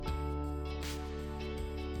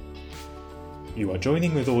You are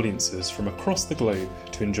joining with audiences from across the globe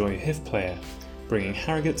to enjoy HIF Player, bringing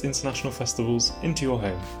Harrogate International Festivals into your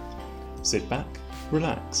home. Sit back,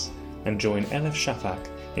 relax, and join Elif Shafak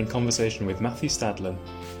in conversation with Matthew Stadlen,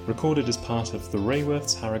 recorded as part of the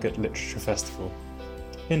Rayworth's Harrogate Literature Festival.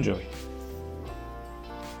 Enjoy.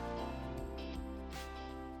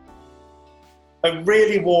 A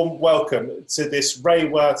really warm welcome to this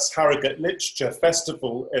Rayworth's Harrogate Literature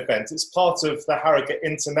Festival event. It's part of the Harrogate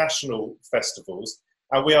International Festivals,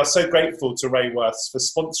 and we are so grateful to Rayworth's for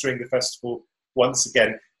sponsoring the festival once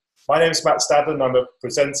again. My name is Matt Stadlen. I'm a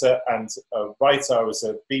presenter and a writer. I was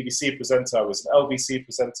a BBC presenter, I was an LBC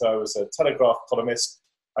presenter, I was a Telegraph columnist.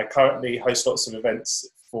 I currently host lots of events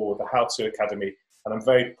for the How To Academy, and I'm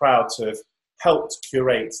very proud to have helped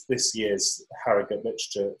curate this year's Harrogate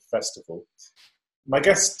Literature Festival. My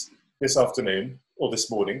guest this afternoon, or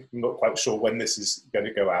this morning, I'm not quite sure when this is going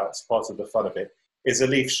to go out, it's part of the fun of it, is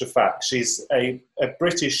Elif Shafak. She's a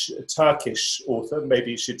British-Turkish author.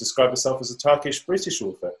 Maybe she'd describe herself as a Turkish-British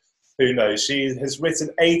author. Who knows? She has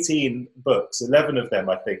written 18 books, 11 of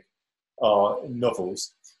them, I think, are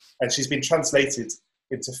novels. And she's been translated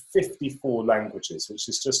into 54 languages, which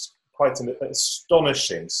is just quite an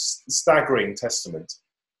astonishing, staggering testament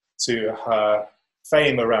to her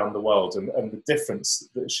fame around the world and the difference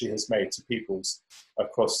that she has made to peoples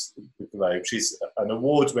across the globe. She's an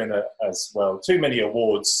award winner as well. Too many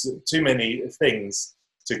awards, too many things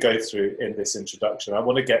to go through in this introduction. I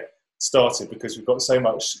want to get started because we've got so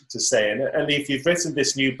much to say. And Elif, you've written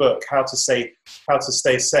this new book, How to Stay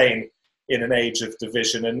Sane in an Age of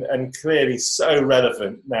Division, and clearly so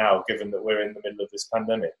relevant now, given that we're in the middle of this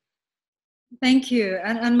pandemic. Thank you.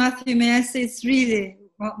 And Matthew, may I say it's really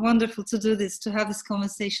wonderful to do this, to have this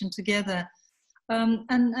conversation together.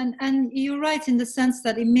 And you're right in the sense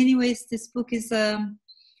that in many ways this book is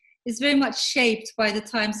very much shaped by the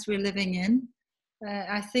times we're living in.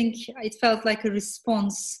 I think it felt like a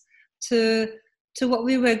response to what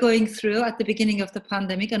we were going through at the beginning of the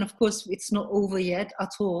pandemic. And of course, it's not over yet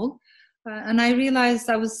at all. And I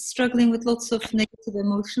realized I was struggling with lots of negative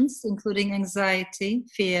emotions, including anxiety,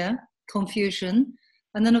 fear, confusion.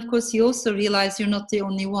 And then, of course, you also realize you're not the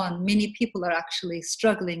only one. Many people are actually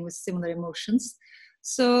struggling with similar emotions.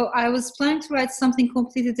 So I was planning to write something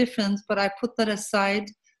completely different, but I put that aside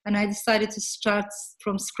and I decided to start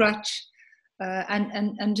from scratch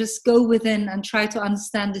and just go within and try to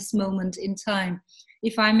understand this moment in time.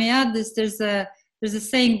 If I may add this, there's a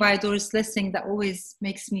saying by Doris Lessing that always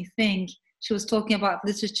makes me think. She was talking about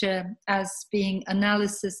literature as being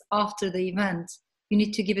analysis after the event. You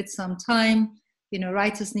need to give it some time. You know,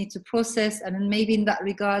 writers need to process, and then maybe in that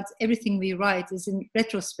regard, everything we write is in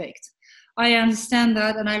retrospect. I understand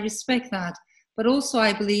that and I respect that, but also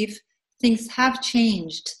I believe things have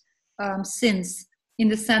changed since, in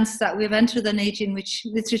the sense that we've entered an age in which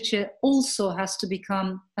literature also has to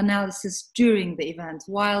become analysis during the event,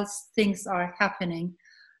 whilst things are happening.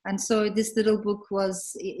 And so this little book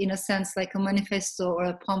was, in a sense, like a manifesto or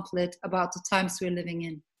a pamphlet about the times we're living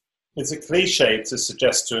in. It's a cliche to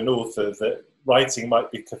suggest to an author that writing might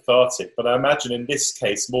be cathartic, but I imagine in this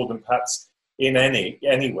case, more than perhaps in any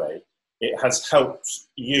way, it has helped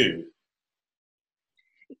you.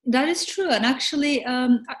 That is true. And actually,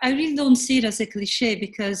 I really don't see it as a cliche,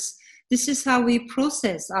 because this is how we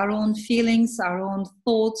process our own feelings, our own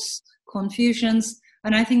thoughts, confusions.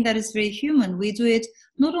 And I think that is very human. We do it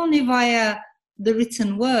not only via the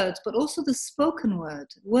written word, but also the spoken word,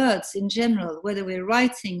 words in general, whether we're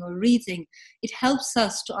writing or reading. It helps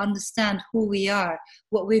us to understand who we are,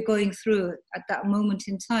 what we're going through at that moment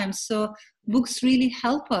in time. So books really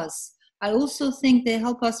help us. I also think they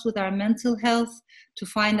help us with our mental health, to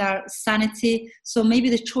find our sanity. So maybe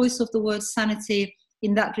the choice of the word sanity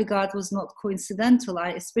in that regard was not coincidental.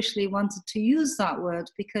 I especially wanted to use that word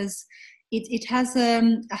because it has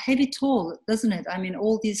a heavy toll, doesn't it? I mean,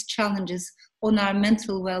 all these challenges on our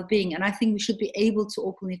mental well-being. And I think we should be able to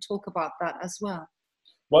openly talk about that as well.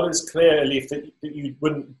 Well, it's clear, Elif, that you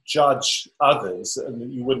wouldn't judge others and that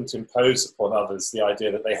you wouldn't impose upon others the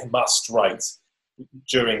idea that they must write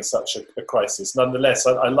during such a crisis. Nonetheless,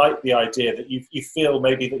 I like the idea that you feel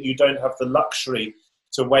maybe that you don't have the luxury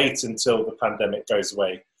to wait until the pandemic goes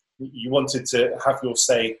away. You wanted to have your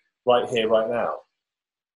say right here, right now.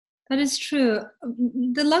 That is true.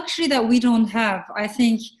 The luxury that we don't have, I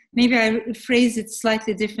think, maybe I phrase it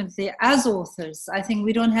slightly differently. As authors, I think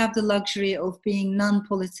we don't have the luxury of being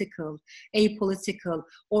non-political, apolitical,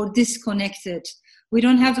 or disconnected. We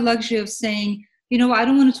don't have the luxury of saying, you know, I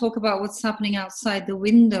don't want to talk about what's happening outside the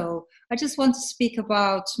window. I just want to speak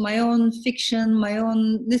about my own fiction, my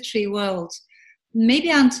own literary world. Maybe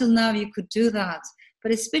until now you could do that.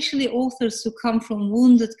 but especially authors who come from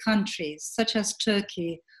wounded countries, such as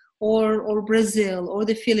Turkey or Brazil or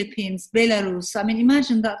the Philippines, Belarus. I mean,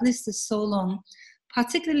 imagine that list is so long.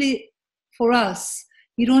 Particularly for us,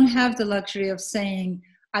 you don't have the luxury of saying,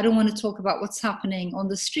 I don't want to talk about what's happening on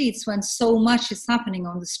the streets when so much is happening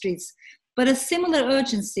on the streets. But a similar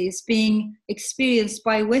urgency is being experienced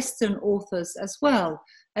by Western authors as well,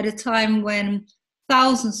 at a time when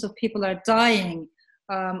thousands of people are dying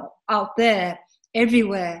out there,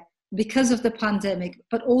 everywhere, because of the pandemic,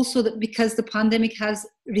 but also because the pandemic has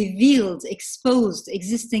revealed, exposed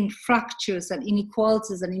existing fractures and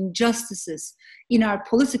inequalities and injustices in our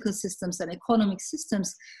political systems and economic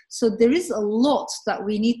systems. So there is a lot that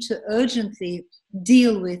we need to urgently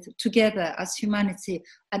deal with together as humanity.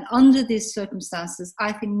 And under these circumstances,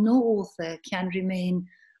 I think no author can remain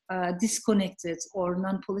disconnected or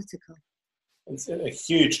non-political. It's a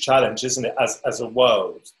huge challenge, isn't it, as a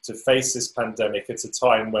world, to face this pandemic at a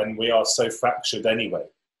time when we are so fractured anyway?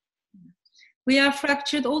 We are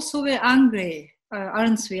fractured. Also, we're angry,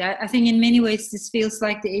 aren't we? I think in many ways this feels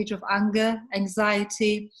like the age of anger,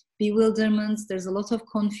 anxiety, bewilderment. There's a lot of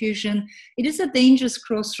confusion. It is a dangerous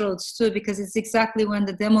crossroads too, because it's exactly when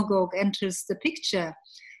the demagogue enters the picture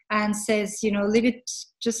and says, you know, leave it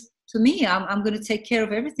just to me. I'm going to take care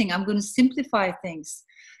of everything. I'm going to simplify things.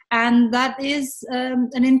 And that is an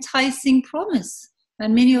enticing promise.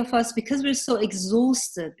 And many of us, because we're so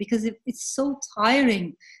exhausted, because it's so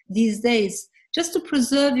tiring these days, just to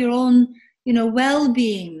preserve your own, you know,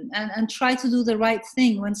 well-being and try to do the right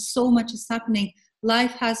thing when so much is happening,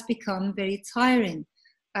 life has become very tiring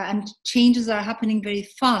and changes are happening very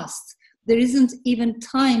fast. There isn't even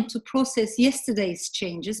time to process yesterday's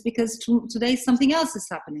changes because today something else is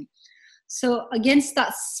happening. So against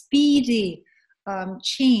that speedy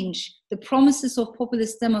change, the promises of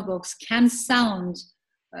populist demagogues can sound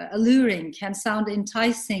alluring, can sound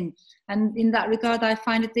enticing. And in that regard, I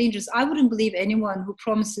find it dangerous. I wouldn't believe anyone who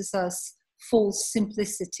promises us false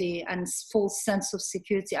simplicity and false sense of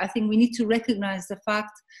security. I think we need to recognize the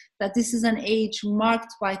fact that this is an age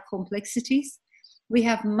marked by complexities. We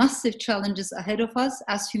have massive challenges ahead of us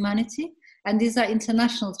as humanity, and these are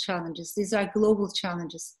international challenges. These are global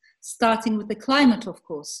challenges, starting with the climate, of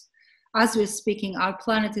course. As we're speaking, our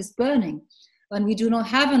planet is burning, and we do not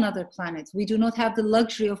have another planet. We do not have the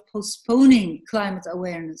luxury of postponing climate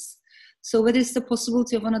awareness. So whether it's the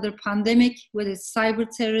possibility of another pandemic, whether it's cyber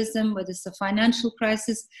terrorism, whether it's a financial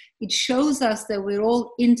crisis, it shows us that we're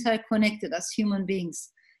all interconnected as human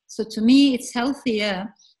beings. So to me, it's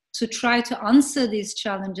healthier to try to answer these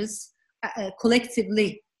challenges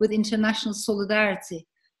collectively with international solidarity,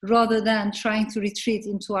 rather than trying to retreat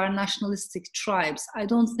into our nationalistic tribes. I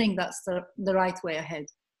don't think that's the right way ahead.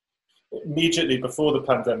 Immediately before the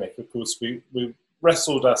pandemic, of course, we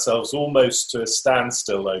wrestled ourselves almost to a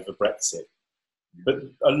standstill over Brexit. But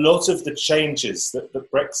a lot of the changes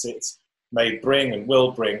that Brexit may bring and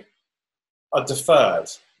will bring are deferred.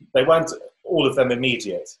 They weren't all of them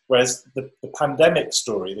immediate. Whereas the pandemic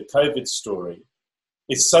story, the COVID story,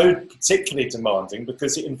 is so particularly demanding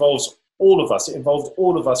because it involves all of us. It involved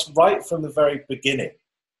all of us right from the very beginning.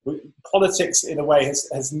 Politics, in a way,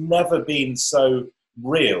 has never been so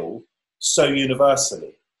real, so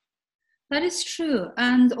universally. That is true.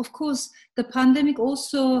 And of course, the pandemic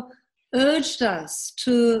also urged us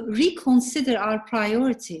to reconsider our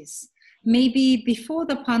priorities. Maybe before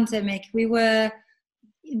the pandemic,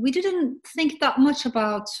 we didn't think that much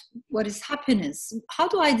about what is happiness. How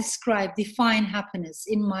do I define happiness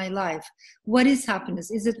in my life? What is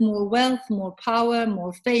happiness? Is it more wealth, more power,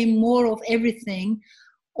 more fame, more of everything?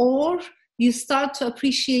 Or you start to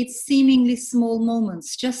appreciate seemingly small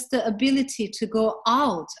moments, just the ability to go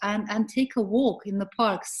out and take a walk in the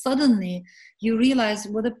park. Suddenly you realize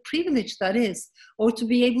what a privilege that is, or to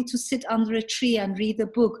be able to sit under a tree and read a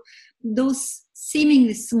book. Those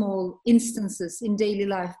seemingly small instances in daily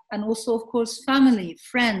life, and also, of course, family,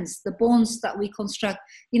 friends, the bonds that we construct.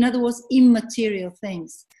 In other words, immaterial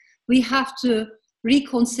things. We have to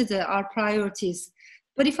reconsider our priorities.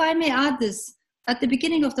 But if I may add this, at the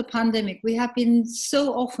beginning of the pandemic, we have been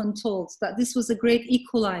so often told that this was a great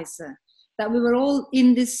equalizer, that we were all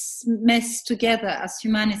in this mess together as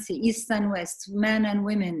humanity, East and West, men and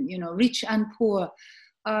women, you know, rich and poor.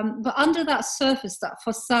 But under that surface, that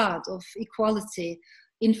facade of equality,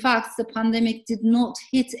 in fact, the pandemic did not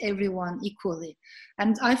hit everyone equally.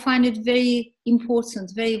 And I find it very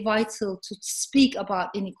important, very vital to speak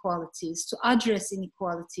about inequalities, to address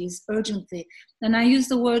inequalities urgently. And I use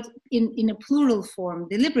the word in a plural form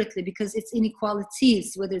deliberately because it's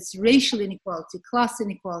inequalities, whether it's racial inequality, class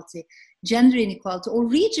inequality, gender inequality, or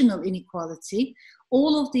regional inequality,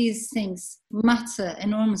 All of these things matter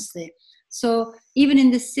enormously. So even in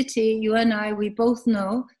this city, you and I, we both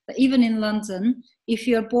know that even in London, if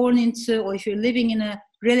you're born into, or if you're living in a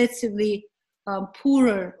relatively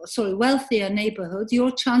wealthier neighborhood,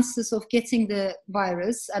 your chances of getting the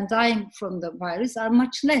virus and dying from the virus are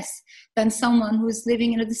much less than someone who is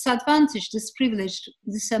living in a disadvantaged, disprivileged,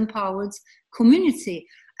 disempowered community.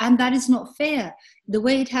 And that is not fair. The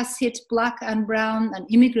way it has hit Black and brown and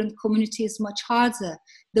immigrant communities is much harder.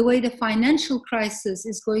 The way the financial crisis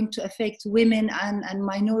is going to affect women and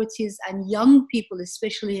minorities and young people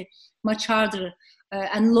especially much harder,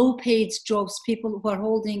 and low-paid jobs, people who are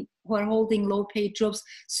holding low-paid jobs.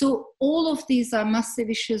 So all of these are massive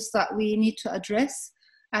issues that we need to address,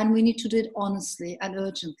 and we need to do it honestly and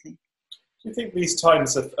urgently. Do you think these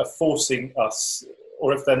times are forcing us,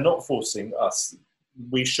 or if they're not forcing us,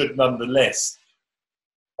 we should nonetheless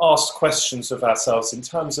ask questions of ourselves in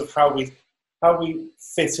terms of how we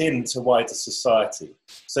fit into wider society?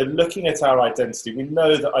 So looking at our identity, we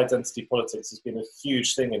know that identity politics has been a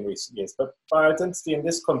huge thing in recent years, but by identity in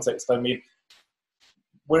this context, I mean,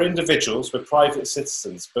 we're individuals, we're private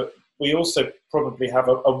citizens, but we also probably have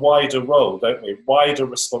a wider role, don't we? Wider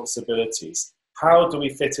responsibilities. How do we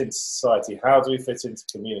fit into society? How do we fit into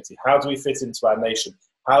community? How do we fit into our nation?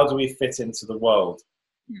 How do we fit into the world?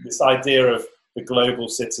 This idea of the global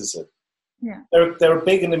citizen. Yeah. There are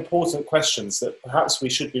big and important questions that perhaps we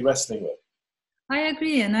should be wrestling with. I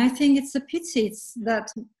agree, and I think it's a pity that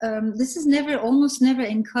this is almost never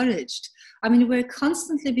encouraged. I mean, we're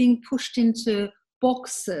constantly being pushed into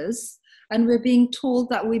boxes, and we're being told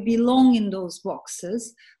that we belong in those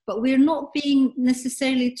boxes, but we're not being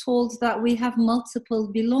necessarily told that we have multiple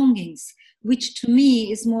belongings, which to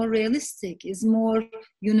me is more realistic, is more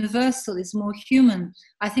universal, is more human.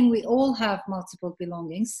 I think we all have multiple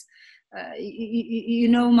belongings. You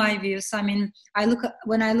know my views. I mean,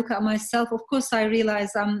 when I look at myself, of course, I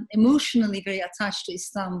realize I'm emotionally very attached to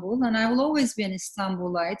Istanbul, and I will always be an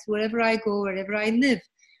Istanbulite wherever I go, wherever I live.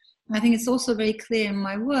 I think it's also very clear in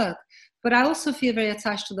my work. But I also feel very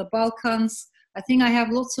attached to the Balkans. I think I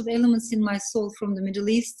have lots of elements in my soul from the Middle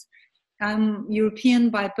East. I'm European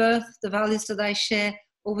by birth. The values that I share,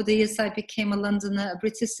 over the years I became a Londoner, a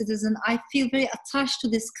British citizen. I feel very attached to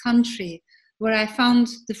this country where I found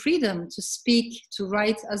the freedom to speak, to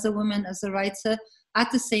write as a woman, as a writer.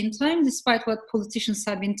 At the same time, despite what politicians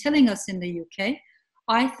have been telling us in the UK,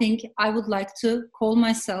 I think I would like to call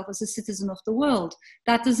myself as a citizen of the world.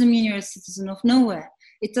 That doesn't mean you're a citizen of nowhere.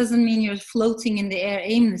 It doesn't mean you're floating in the air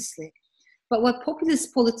aimlessly. But what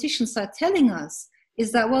populist politicians are telling us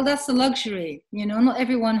is that, well, that's a luxury. You know, not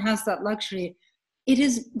everyone has that luxury.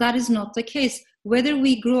 That is not the case. Whether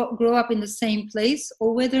we grow up in the same place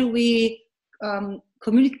or whether we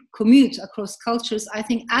commute across cultures, I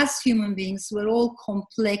think as human beings, we're all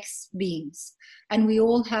complex beings and we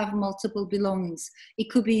all have multiple belongings. It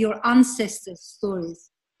could be your ancestors'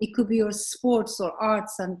 stories. It could be your sports or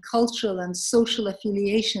arts and cultural and social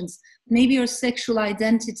affiliations, maybe your sexual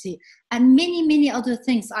identity, and many, many other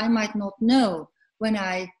things I might not know when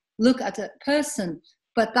I look at a person,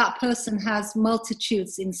 but that person has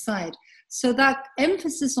multitudes inside. So that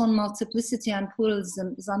emphasis on multiplicity and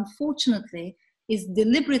pluralism is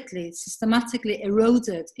deliberately, systematically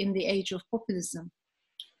eroded in the age of populism.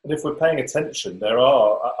 But if we're paying attention, there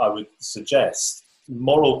are, I would suggest,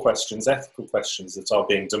 moral questions, ethical questions that are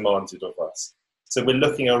being demanded of us. So we're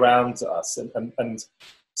looking around us and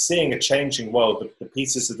seeing a changing world. The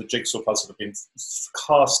pieces of the jigsaw puzzle have been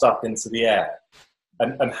cast up into the air,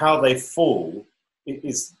 and how they fall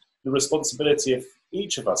is the responsibility of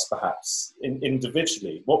each of us, perhaps,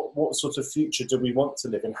 individually. What sort of future do we want to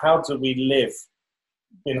live in? How do we live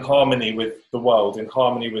in harmony with the world, in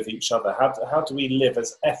harmony with each other? How do we live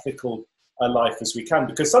as ethical a life as we can?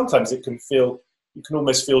 Because sometimes you can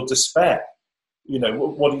almost feel despair. You know,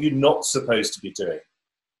 what are you not supposed to be doing?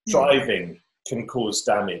 Driving can cause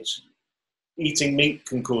damage. Eating meat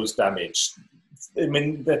can cause damage. I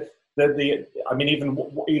mean,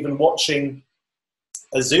 even watching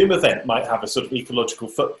a Zoom event might have a sort of ecological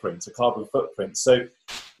footprint, a carbon footprint. So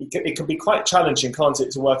it can be quite challenging, can't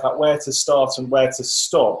it, to work out where to start and where to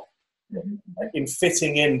stop in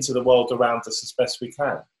fitting into the world around us as best we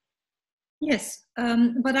can. Yes,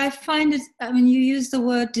 but I find it, I mean, you use the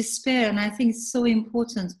word despair, and I think it's so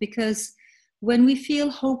important because when we feel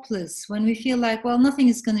hopeless, when we feel like, well, nothing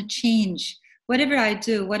is going to change, whatever I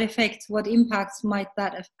do, what effect, what impact might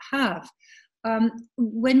that have?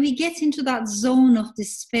 When we get into that zone of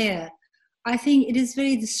despair, I think it is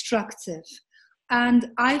very destructive.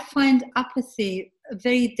 And I find apathy a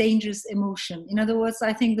very dangerous emotion. In other words,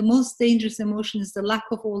 I think the most dangerous emotion is the lack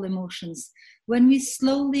of all emotions. When we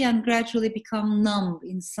slowly and gradually become numb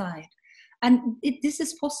inside. And this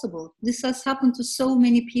is possible. This has happened to so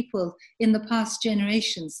many people in the past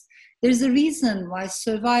generations. There's a reason why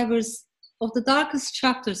survivors of the darkest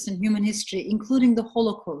chapters in human history, including the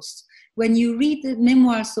Holocaust, when you read the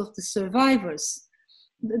memoirs of the survivors,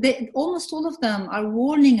 almost all of them are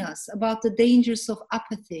warning us about the dangers of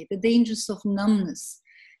apathy, the dangers of numbness,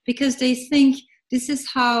 because they think this is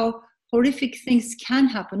how horrific things can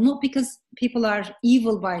happen, not because people are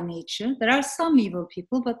evil by nature. There are some evil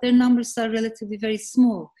people, but their numbers are relatively very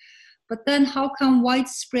small. But then how come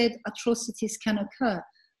widespread atrocities can occur?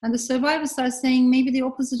 And the survivors are saying maybe the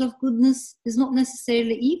opposite of goodness is not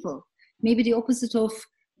necessarily evil. Maybe the opposite of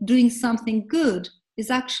doing something good is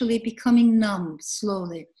actually becoming numb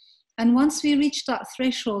slowly. And once we reach that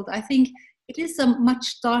threshold, I think it is a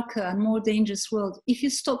much darker and more dangerous world. If you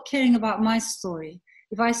stop caring about my story,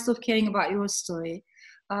 if I stop caring about your story,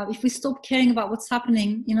 if we stop caring about what's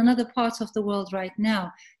happening in another part of the world right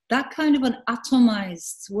now, that kind of an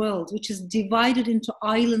atomized world, which is divided into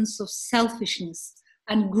islands of selfishness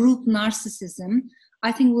and group narcissism,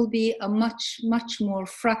 I think will be a much, much more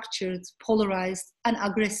fractured, polarized, and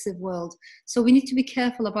aggressive world. So we need to be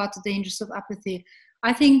careful about the dangers of apathy.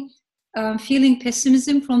 I think feeling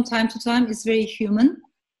pessimism from time to time is very human.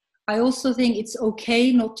 I also think it's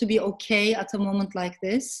okay not to be okay at a moment like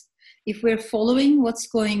this. If we're following what's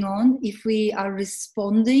going on, if we are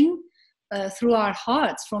responding through our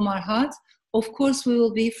hearts, from our heart, of course we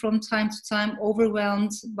will be from time to time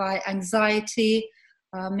overwhelmed by anxiety,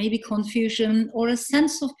 maybe confusion, or a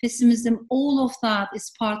sense of pessimism. All of that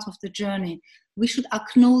is part of the journey. We should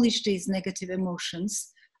acknowledge these negative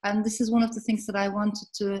emotions. And this is one of the things that I wanted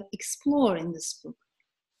to explore in this book.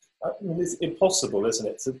 I mean, it's impossible, isn't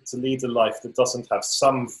it, to lead a life that doesn't have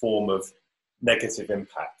some form of negative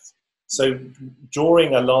impact. So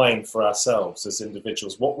drawing a line for ourselves as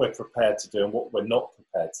individuals, what we're prepared to do and what we're not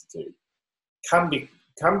prepared to do,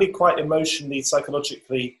 can be quite emotionally,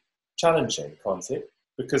 psychologically challenging, can't it?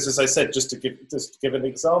 Because, as I said, just to give an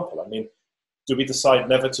example, I mean, do we decide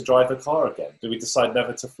never to drive a car again? Do we decide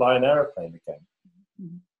never to fly an aeroplane again?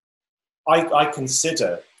 Mm-hmm. I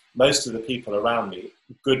consider most of the people around me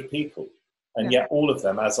good people, and yet all of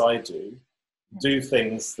them, as I do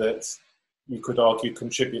things that you could argue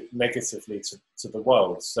contribute negatively to the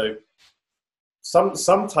world. So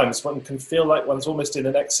sometimes one can feel like one's almost in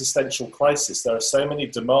an existential crisis. There are so many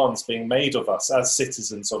demands being made of us as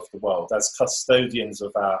citizens of the world, as custodians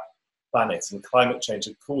of our planet, and climate change,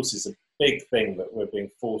 of course, is a big thing that we're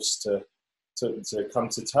being forced to come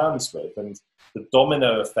to terms with. And the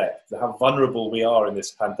domino effect, how vulnerable we are in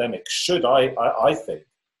this pandemic, should, I think,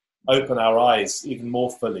 open our eyes even more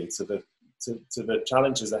fully to the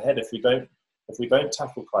challenges ahead if we don't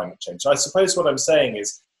tackle climate change. I suppose what I'm saying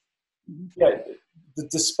is, the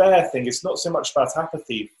despair thing is not so much about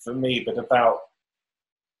apathy for me, but about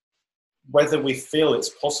whether we feel it's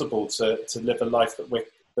possible to live a life that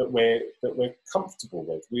we're comfortable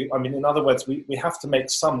with. In other words, we have to make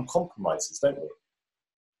some compromises, don't we?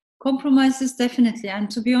 Compromises, definitely. And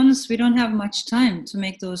to be honest, we don't have much time to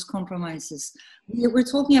make those compromises. We're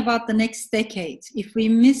talking about the next decade. If we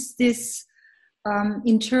miss this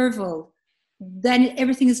interval, then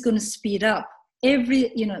everything is going to speed up.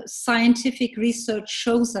 Scientific research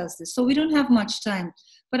shows us this. So we don't have much time.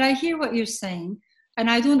 But I hear what you're saying,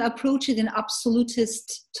 and I don't approach it in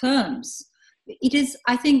absolutist terms. It is,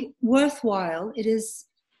 I think, worthwhile. It is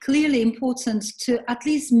clearly important to at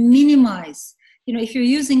least minimize. If you're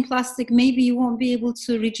using plastic, maybe you won't be able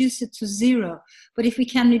to reduce it to zero. But if we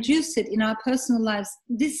can reduce it in our personal lives,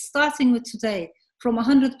 this starting with today, from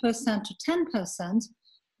 100% to 10%,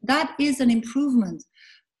 that is an improvement.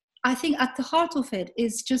 I think at the heart of it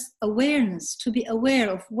is just awareness, to be aware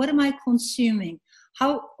of what am I consuming?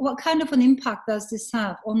 What kind of an impact does this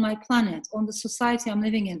have on my planet, on the society I'm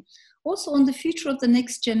living in? Also on the future of the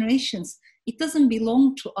next generations. It doesn't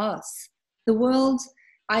belong to us. The world,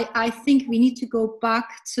 I think we need to go back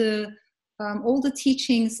to all the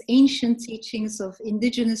teachings, ancient teachings of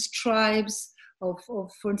indigenous tribes, of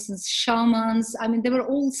for instance, shamans. I mean, they were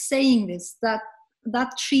all saying this,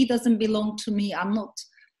 that tree doesn't belong to me.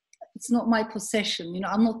 It's not my possession.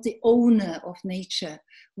 I'm not the owner of nature.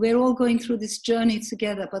 We're all going through this journey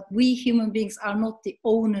together, but we human beings are not the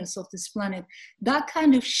owners of this planet. That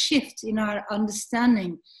kind of shift in our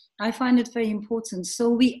understanding, I find it very important. So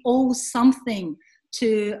we owe something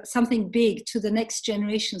big to the next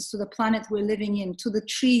generations, to the planet we're living in, to the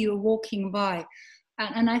tree you're walking by.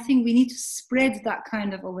 And I think we need to spread that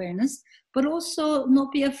kind of awareness. but also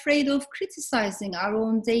not be afraid of criticizing our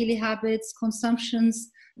own daily habits, consumptions,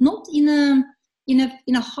 not in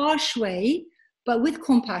a harsh way, but with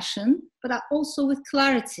compassion, but also with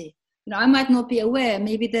clarity. I might not be aware,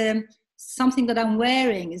 maybe something that I'm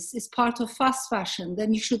wearing is part of fast fashion,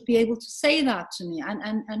 then you should be able to say that to me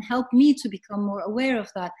and help me to become more aware of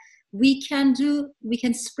that. We can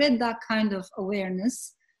spread that kind of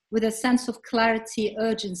awareness with a sense of clarity,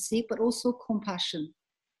 urgency, but also compassion.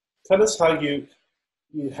 Tell us how you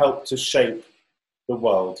help to shape the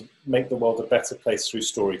world, make the world a better place through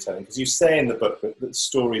storytelling. Because you say in the book that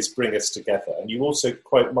stories bring us together, and you also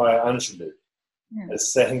quote Maya Angelou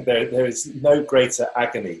as saying there is no greater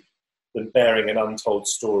agony than bearing an untold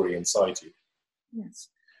story inside you. Yes.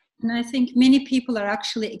 And I think many people are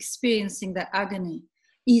actually experiencing that agony,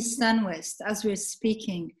 east and west, as we're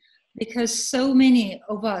speaking, because so many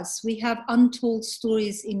of us, we have untold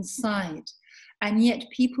stories inside, and yet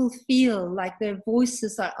people feel like their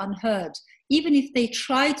voices are unheard. Even if they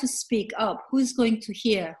try to speak up, who's going to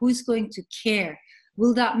hear? Who's going to care?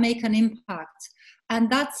 Will that make an impact? And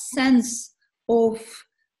that sense of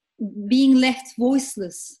being left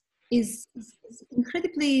voiceless is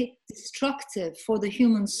incredibly destructive for the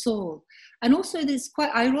human soul. And also it is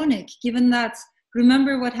quite ironic, given that,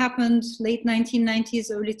 remember what happened late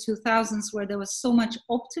 1990s, early 2000s, where there was so much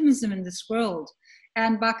optimism in this world.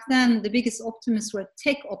 And back then, the biggest optimists were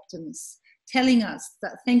tech optimists, telling us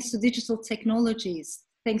that thanks to digital technologies,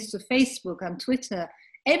 thanks to Facebook and Twitter,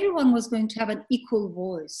 everyone was going to have an equal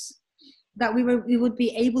voice, that we would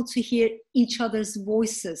be able to hear each other's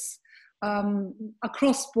voices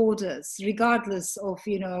across borders, regardless of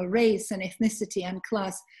race and ethnicity and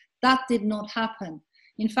class. That did not happen.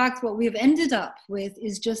 In fact, what we have ended up with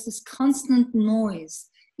is just this constant noise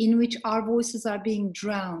in which our voices are being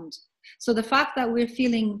drowned. So the fact that we're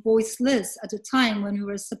feeling voiceless at a time when we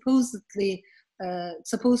were supposedly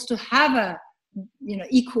supposed to have a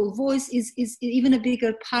equal voice is even a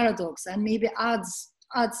bigger paradox, and maybe adds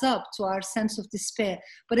up to our sense of despair.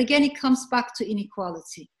 But again, it comes back to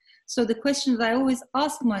inequality. So the question that I always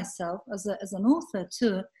ask myself as an author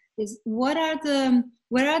too is, where are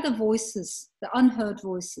the voices, the unheard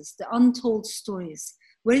voices, the untold stories?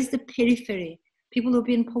 Where is the periphery? People who've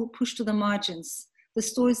been pushed to the margins, the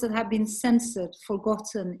stories that have been censored,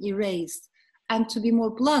 forgotten, erased. And to be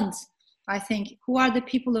more blunt, I think, who are the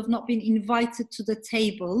people who have not been invited to the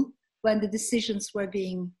table when the decisions were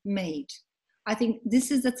being made? I think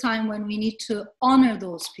this is the time when we need to honor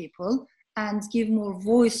those people and give more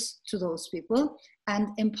voice to those people and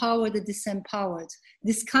empower the disempowered.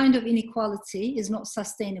 This kind of inequality is not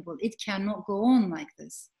sustainable. It cannot go on like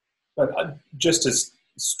this. But just as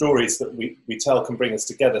stories that we tell can bring us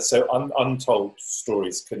together, so untold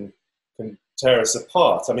stories can tear us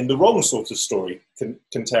apart. I mean, the wrong sort of story can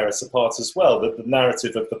tear us apart as well, the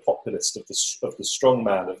narrative of the populist, of the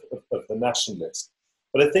strongman, of the nationalist.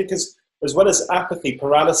 But I think as well as apathy,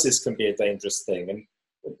 paralysis can be a dangerous thing. And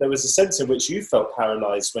there was a sense in which you felt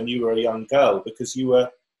paralyzed when you were a young girl, because you were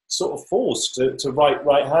sort of forced to write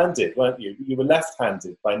right-handed, weren't you? You were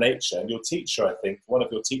left-handed by nature, and your teacher, I think, one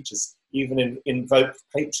of your teachers, even invoked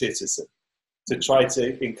patriotism to try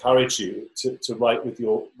to encourage you to write with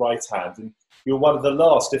your right hand. And you're one of the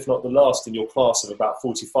last, if not the last, in your class of about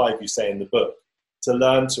 45, you say in the book, to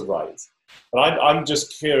learn to write. And I'm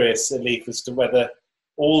just curious, Elif, as to whether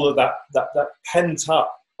all of that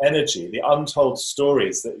pent-up energy, the untold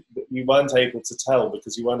stories that you weren't able to tell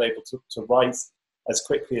because you weren't able to write as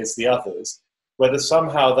quickly as the others, whether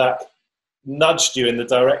somehow that nudged you in the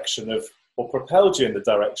direction of, or propelled you in the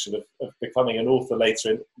direction of becoming an author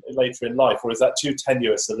later in life, or is that too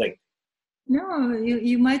tenuous a link? No,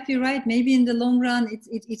 you might be right. Maybe in the long run,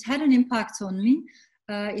 it had an impact on me.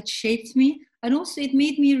 It shaped me. And also it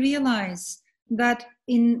made me realize that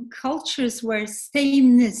in cultures where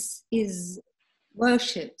sameness is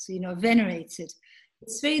worshipped, venerated,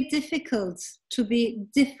 it's very difficult to be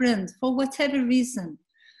different for whatever reason.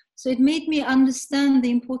 So it made me understand the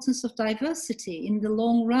importance of diversity in the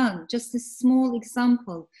long run, just a small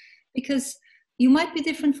example, because you might be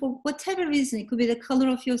different for whatever reason. It could be the color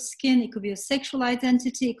of your skin, it could be your sexual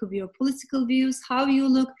identity, it could be your political views, how you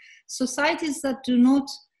look. Societies that do not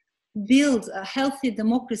build a healthy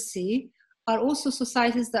democracy are also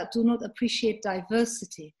societies that do not appreciate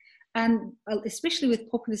diversity. And especially with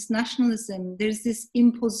populist nationalism, there's this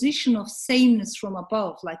imposition of sameness from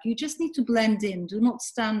above, like you just need to blend in, do not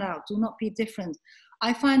stand out, do not be different.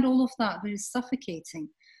 I find all of that very suffocating.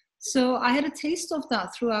 So I had a taste of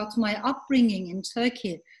that throughout my upbringing in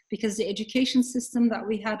Turkey, because the education system that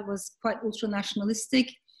we had was quite ultra-nationalistic,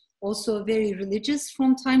 also very religious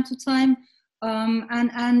from time to time.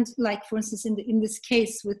 And like, for instance, in this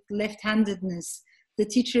case with left-handedness, the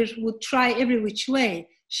teacher would try every which way.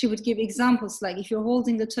 She would give examples like, if you're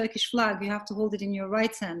holding the Turkish flag, you have to hold it in your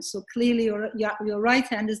right hand. So clearly your right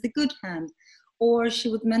hand is the good hand. Or she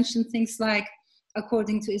would mention things like,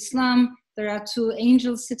 according to Islam, there are two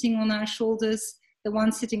angels sitting on our shoulders. The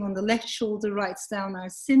one sitting on the left shoulder writes down our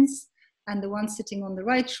sins, and the one sitting on the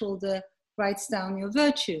right shoulder writes down your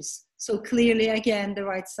virtues. So clearly, again, the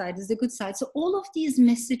right side is the good side. So all of these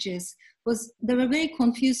messages they were very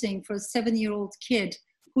confusing for a 7-year-old kid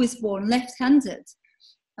who is born left-handed.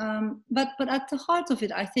 But at the heart of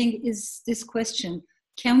it, I think, is this question: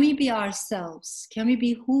 can we be ourselves? Can we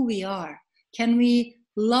be who we are? Can we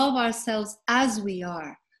love ourselves as we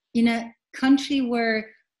are? In a country where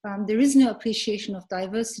there is no appreciation of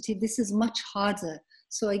diversity, this is much harder.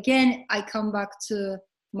 So again, I come back to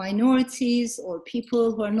minorities or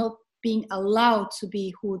people who are not being allowed to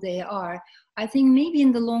be who they are. I think maybe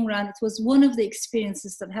in the long run, it was one of the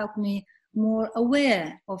experiences that helped me more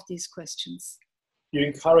aware of these questions. You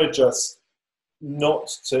encourage us not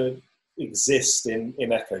to exist in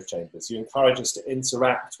echo chambers. You encourage us to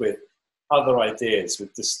interact with other ideas,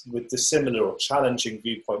 with dissimilar or challenging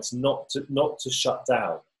viewpoints, not to shut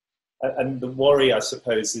down. And the worry, I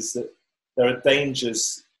suppose, is that there are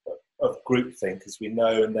dangers of groupthink, as we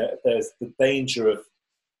know, and there's the danger of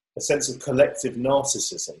a sense of collective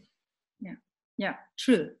narcissism. Yeah,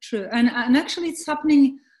 true. And actually it's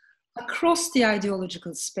happening across the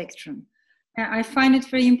ideological spectrum. I find it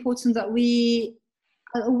very important that we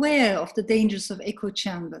are aware of the dangers of echo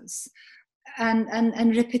chambers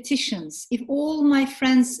and repetitions. If all my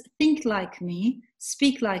friends think like me,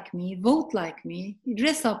 speak like me, vote like me,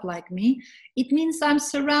 dress up like me, it means I'm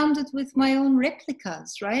surrounded with my own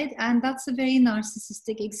replicas, right? And that's a very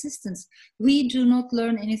narcissistic existence. We do not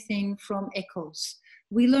learn anything from echoes.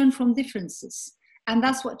 We learn from differences. And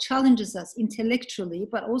that's what challenges us intellectually,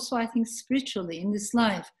 but also, I think, spiritually in this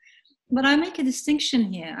life. But I make a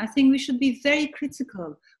distinction here. I think we should be very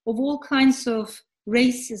critical of all kinds of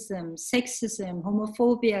racism, sexism,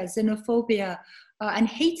 homophobia, xenophobia, and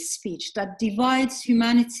hate speech that divides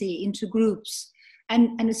humanity into groups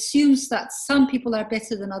and assumes that some people are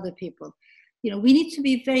better than other people. You know, we need to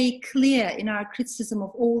be very clear in our criticism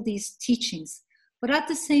of all these teachings. But at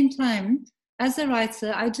the same time, as a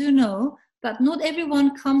writer, I do know that not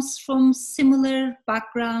everyone comes from similar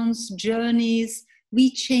backgrounds, journeys.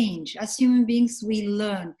 We change. As human beings, we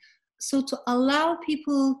learn. So to allow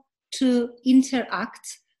people to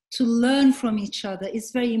interact, to learn from each other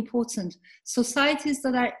is very important. Societies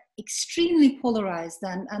that are extremely polarized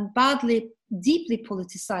and badly, deeply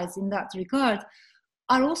politicized in that regard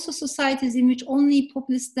are also societies in which only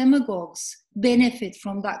populist demagogues benefit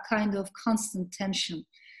from that kind of constant tension.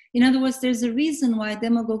 In other words, there's a reason why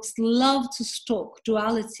demagogues love to stoke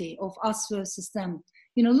duality of us versus them.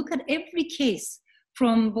 You know, look at every case,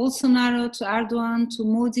 from Bolsonaro to Erdogan to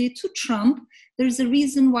Modi to Trump. There's a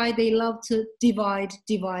reason why they love to divide.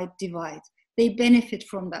 They benefit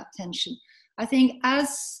from that tension. I think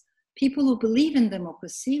as people who believe in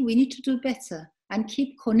democracy, we need to do better and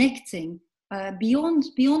keep connecting beyond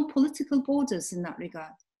political borders in that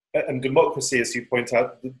regard. And democracy, as you point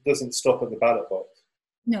out, doesn't stop at the ballot box.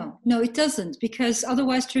 No, it doesn't, because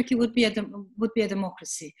otherwise Turkey would be a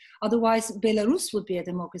democracy. Otherwise, Belarus would be a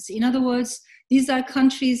democracy. In other words, these are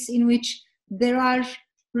countries in which there are,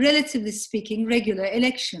 relatively speaking, regular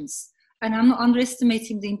elections. And I'm not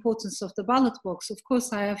underestimating the importance of the ballot box. Of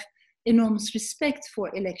course, I have enormous respect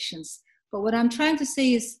for elections. But what I'm trying to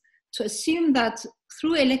say is to assume that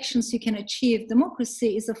through elections you can achieve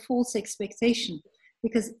democracy is a false expectation.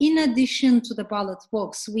 Because in addition to the ballot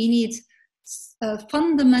box, we need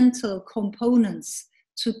fundamental components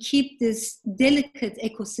to keep this delicate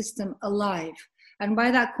ecosystem alive. And by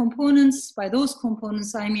those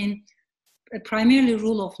components, I mean primarily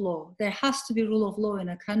rule of law. There has to be rule of law in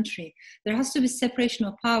a country. There has to be separation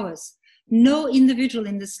of powers. No individual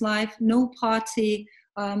in this life, no party,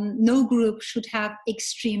 no group should have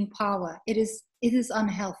extreme power. It is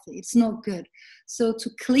unhealthy. It's not good. So to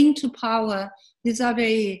cling to power, these are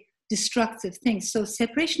very destructive things. So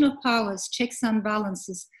separation of powers, checks and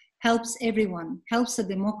balances helps everyone, helps a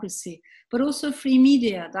democracy, but also free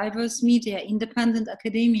media, diverse media, independent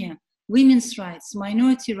academia, women's rights,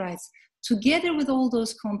 minority rights. Together with all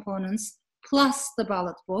those components, plus the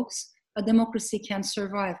ballot box, a democracy can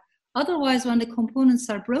survive. Otherwise, when the components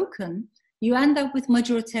are broken, you end up with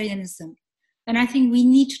majoritarianism. And I think we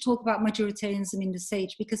need to talk about majoritarianism in this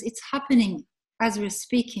age because it's happening as we're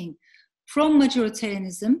speaking. From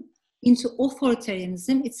majoritarianism into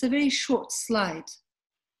authoritarianism, it's a very short slide.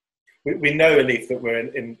 We know, Elif, that we're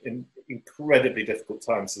in incredibly difficult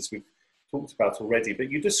times, as we've talked about already.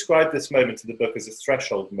 But you describe this moment in the book as a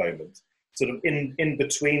threshold moment, sort of in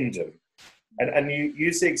between them. And you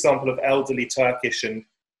use the example of elderly Turkish and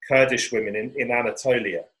Kurdish women in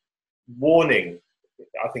Anatolia, warning,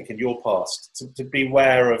 I think, in your past, to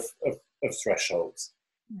beware of thresholds.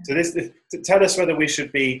 Yeah. So tell us whether we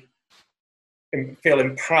should feel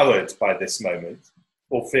empowered by this moment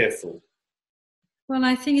or fearful. Well,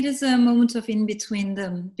 I think it is a moment of in between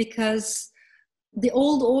them, because the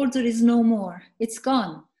old order is no more. It's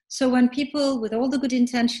gone. So when people with all the good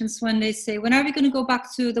intentions, when they say, when are we going to go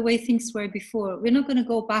back to the way things were before? We're not going to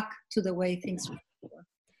go back to the way things were before.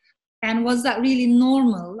 And was that really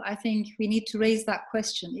normal? I think we need to raise that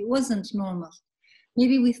question. It wasn't normal.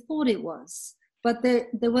 Maybe we thought it was, but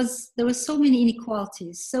there were so many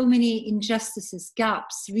inequalities, so many injustices,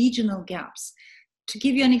 gaps, regional gaps. To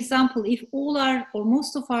give you an example, if all our or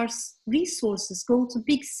most of our resources go to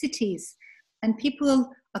big cities, and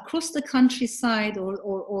people across the countryside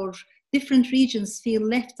or different regions feel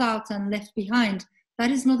left out and left behind,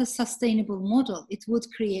 that is not a sustainable model. It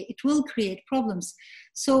will create problems.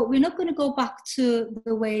 So we're not going to go back to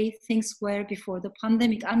the way things were before the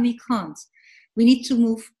pandemic, and we can't. We need to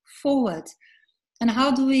move forward. And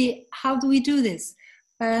how do we do this?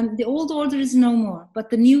 The old order is no more, but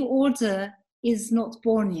the new order is not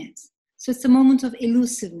born yet. So it's a moment of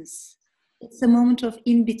elusiveness. It's a moment of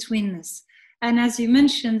in-betweenness. And as you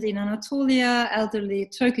mentioned, in Anatolia, elderly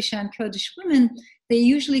Turkish and Kurdish women, they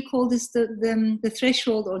usually call this the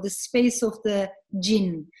threshold or the space of the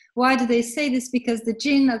jinn. Why do they say this? Because the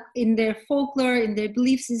jinn, in their folklore, in their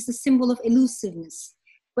beliefs, is the symbol of elusiveness.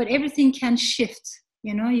 But everything can shift.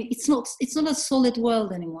 You know, it's not a solid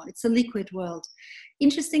world anymore. It's a liquid world.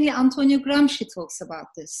 Interestingly, Antonio Gramsci talks about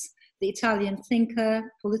this, the Italian thinker,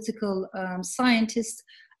 political scientist,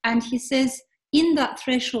 and he says, in that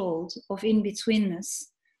threshold of in-betweenness,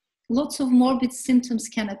 lots of morbid symptoms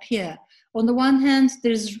can appear. On the one hand,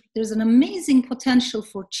 there's an amazing potential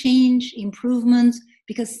for change, improvement,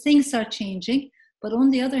 because things are changing. But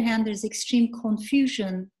on the other hand, there's extreme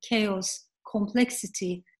confusion, chaos,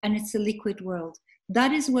 complexity, and it's a liquid world.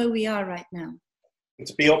 That is where we are right now. And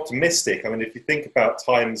to be optimistic, I mean, if you think about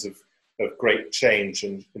times of great change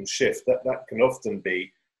and shift, that can often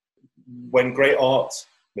be when great art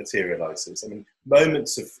materializes. I mean,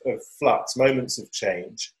 moments of flux, moments of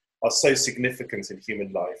change are so significant in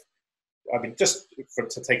human life. I mean, just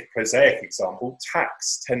to take a prosaic example,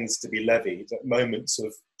 tax tends to be levied at moments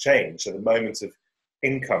of change, at the moment of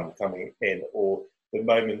income coming in, or the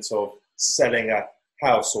moment of selling a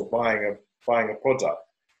house or buying a product.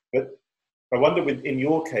 But I wonder, in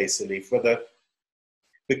your case, Elif, whether,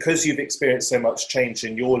 because you've experienced so much change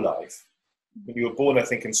in your life, you were born, I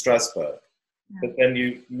think, in Strasbourg, but then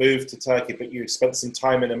you moved to Turkey, but you spent some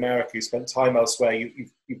time in America, you spent time elsewhere, you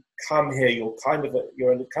come here, you're kind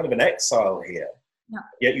of an exile here,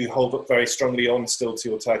 yet you hold up very strongly on still to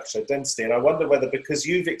your Turkish identity. And I wonder whether, because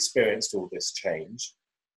you've experienced all this change,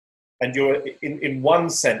 and you're in one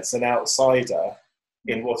sense an outsider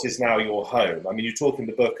in what is now your home. I mean, you talk in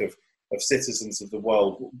the book of citizens of the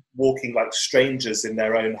world walking like strangers in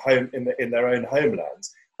their own home, in their own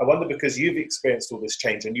homelands. I wonder, because you've experienced all this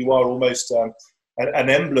change and you are almost an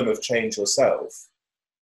emblem of change yourself,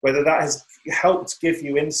 whether that has helped give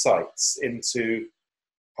you insights into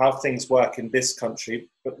how things work in this country,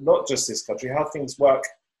 but not just this country, how things work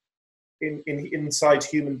inside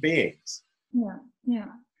human beings. Yeah.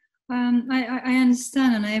 I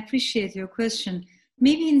understand and I appreciate your question.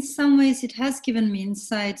 Maybe in some ways it has given me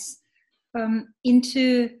insights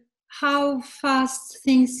into how fast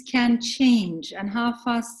things can change and how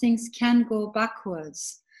fast things can go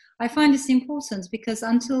backwards. I find this important because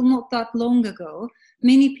until not that long ago,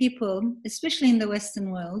 many people, especially in the Western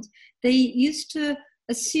world, they used to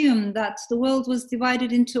assume that the world was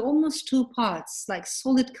divided into almost two parts, like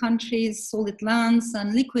solid countries, solid lands,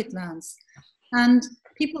 and liquid lands. And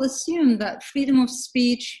people assumed that freedom of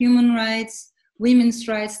speech, human rights, women's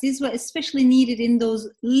rights, these were especially needed in those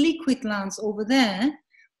liquid lands over there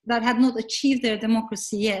that had not achieved their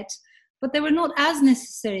democracy yet, but they were not as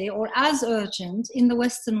necessary or as urgent in the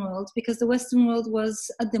Western world, because the Western world was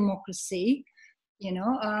a democracy. You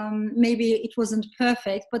know, maybe it wasn't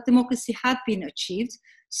perfect, but democracy had been achieved.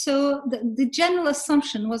 So the general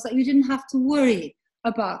assumption was that you didn't have to worry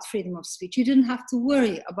about freedom of speech. You didn't have to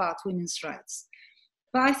worry about women's rights.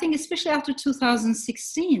 But I think especially after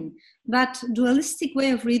 2016, that dualistic way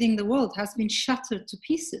of reading the world has been shattered to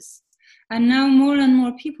pieces. And now more and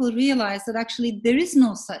more people realize that actually there is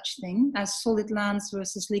no such thing as solid lands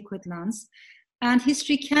versus liquid lands. And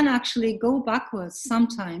history can actually go backwards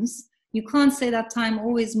sometimes You can't say that time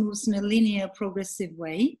always moves in a linear, progressive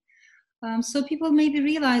way. So people maybe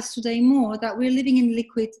realize today more that we're living in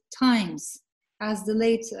liquid times, as the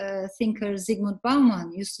late thinker Zygmunt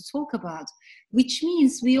Bauman used to talk about, which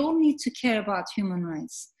means we all need to care about human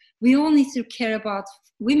rights. We all need to care about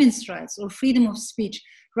women's rights or freedom of speech.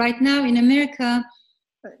 Right now in America,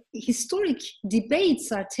 historic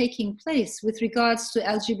debates are taking place with regards to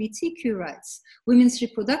LGBTQ rights, women's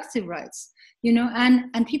reproductive rights,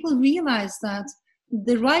 and people realize that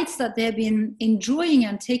the rights that they've been enjoying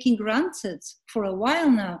and taking granted for a while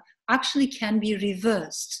now actually can be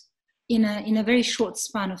reversed in a very short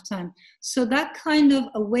span of time. So that kind of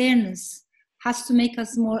awareness has to make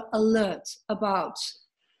us more alert about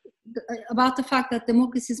the fact that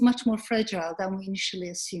democracy is much more fragile than we initially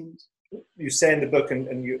assumed. You say in the book,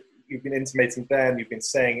 and you've been intimating there, and you've been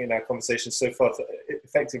saying in our conversation so far,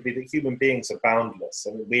 effectively that human beings are boundless.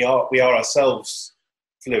 I mean, we are ourselves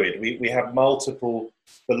fluid. We have multiple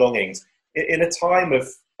belongings. In a time of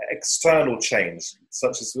external change,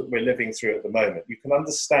 such as we're living through at the moment, you can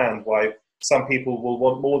understand why some people will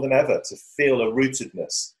want more than ever to feel a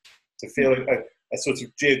rootedness, to feel a sort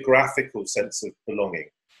of geographical sense of belonging.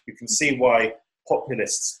 You can see why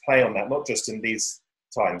populists play on that, not just in these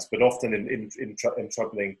times, but often in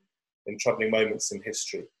troubling moments in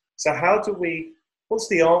history. So what's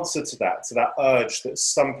the answer to that urge that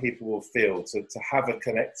some people will feel to have a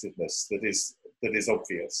connectedness that is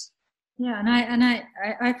obvious? Yeah, and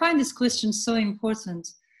I find this question so important.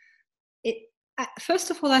 First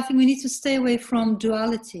of all, I think we need to stay away from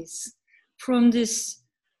dualities, from this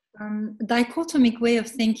dichotomic way of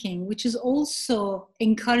thinking, which is also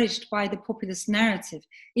encouraged by the populist narrative.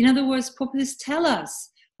 In other words, populists tell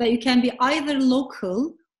us that you can be either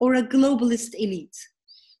local or a globalist elite.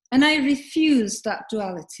 And I refuse that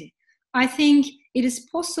duality. I think it is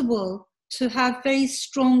possible to have very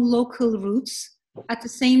strong local roots, at the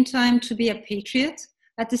same time to be a patriot,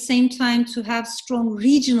 at the same time to have strong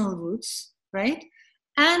regional roots, right?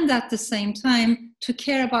 And at the same time to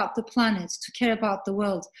care about the planet, to care about the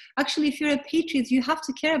world. Actually, if you're a patriot, you have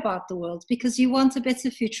to care about the world because you want a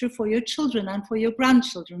better future for your children and for your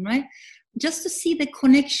grandchildren, right? Just to see the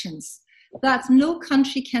connections, that no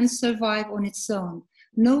country can survive on its own.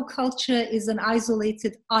 No culture is an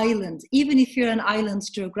isolated island. Even if you're an island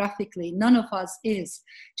geographically, none of us is.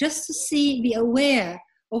 Just to be aware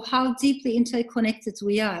of how deeply interconnected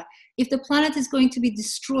we are. If the planet is going to be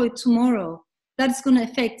destroyed tomorrow, that's going to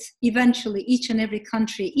affect eventually each and every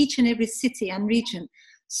country, each and every city and region.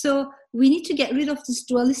 So we need to get rid of this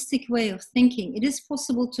dualistic way of thinking. It is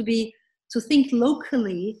possible to think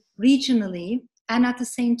locally, regionally, and at the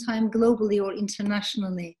same time globally or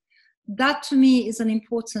internationally. That to me is an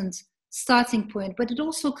important starting point, but it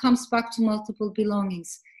also comes back to multiple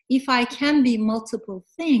belongings. If I can be multiple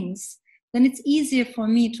things, then it's easier for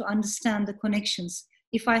me to understand the connections.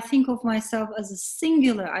 If I think of myself as a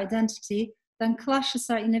singular identity, then clashes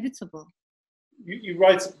are inevitable. You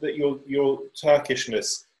write that your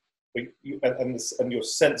Turkishness and your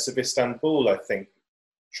sense of Istanbul, I think,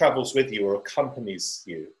 travels with you or accompanies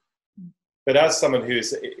you. But as someone who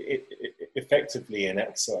is effectively in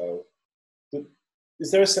exile,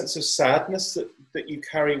 is there a sense of sadness that you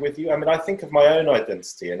carry with you? I mean, I think of my own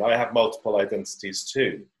identity, and I have multiple identities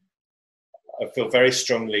too. I feel very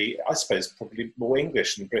strongly, I suppose, probably more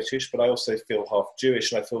English than British, but I also feel half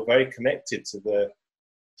Jewish, and I feel very connected to the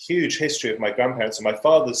huge history of my grandparents on my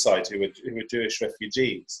father's side, who were Jewish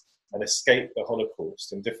refugees and escaped the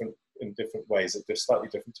Holocaust in different ways at slightly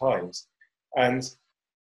different times. And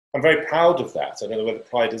I'm very proud of that. I don't know whether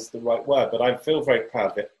pride is the right word, but I feel very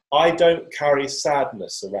proud of it. I don't carry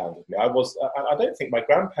sadness around with me. I don't think my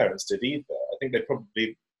grandparents did either. I think I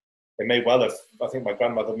think my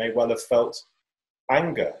grandmother may well have felt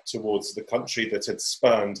anger towards the country that had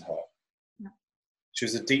spurned her. Yeah. She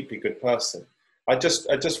was a deeply good person. I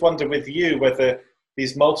just wonder with you whether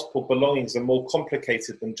these multiple belongings are more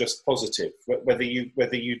complicated than just positive, whether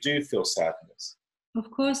you do feel sadness.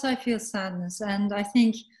 Of course I feel sadness, and I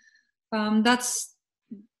think I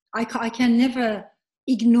can never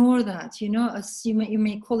ignore that, as you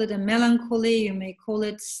may call it a melancholy, you may call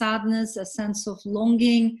it sadness, a sense of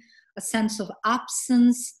longing, a sense of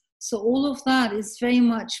absence. So all of that is very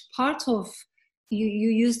much part of, you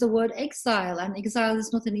use the word exile, and exile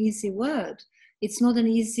is not an easy word. It's not an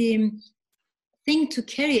easy thing to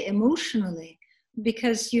carry emotionally,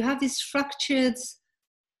 because you have these fractured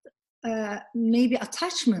maybe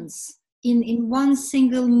attachments in one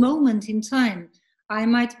single moment in time. I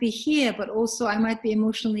might be here, but also I might be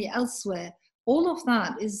emotionally elsewhere. All of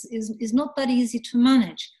that is not that easy to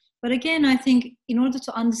manage. But again, I think in order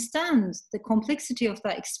to understand the complexity of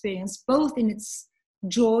that experience, both in its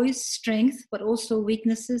joys, strength, but also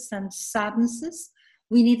weaknesses and sadnesses,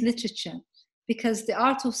 we need literature, because the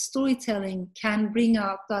art of storytelling can bring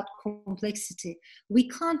out that complexity. We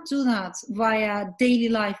can't do that via daily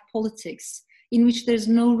life politics, in which there's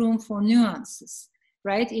no room for nuances,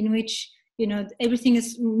 right? In which, you know, everything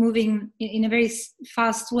is moving in a very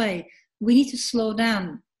fast way. We need to slow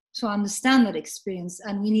down to understand that experience,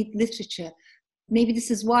 and we need literature. Maybe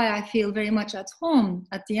this is why I feel very much at home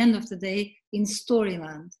at the end of the day in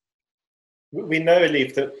Storyland. We know,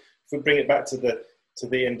 Elif, that if we bring it back to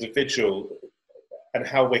the individual and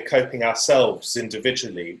how we're coping ourselves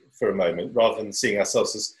individually for a moment, rather than seeing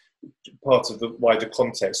ourselves as part of the wider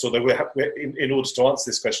context, although in order to answer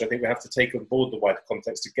this question, I think we have to take on board the wider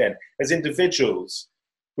context again. As individuals,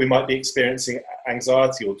 we might be experiencing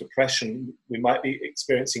anxiety or depression. We might be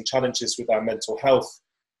experiencing challenges with our mental health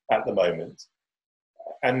at the moment.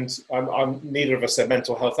 And neither of us are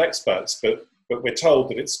mental health experts, but we're told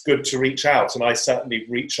that it's good to reach out. And I certainly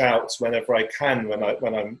reach out whenever I can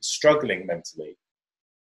when I'm struggling mentally.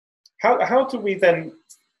 How do we then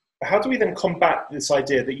combat this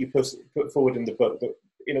idea that you put forward in the book, that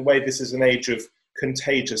in a way this is an age of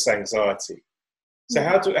contagious anxiety? So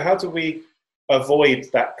how do we avoid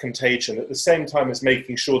that contagion at the same time as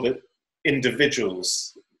making sure that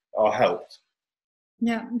individuals are helped?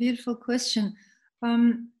 Yeah, beautiful question.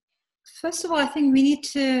 First of all, I think we need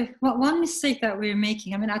to, one mistake that we're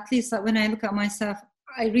making, I mean, at least when I look at myself,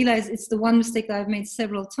 I realize it's the one mistake that I've made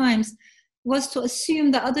several times, was to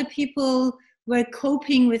assume that other people were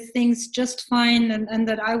coping with things just fine, and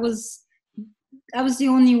that I was the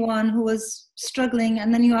only one who was struggling.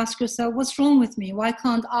 And then you ask yourself, what's wrong with me? Why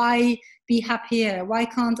can't I be happier? Why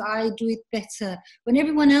can't I do it better when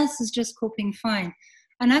everyone else is just coping fine?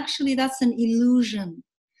 And actually that's an illusion.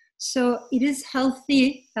 So it is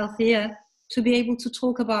healthier to be able to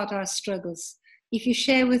talk about our struggles. If you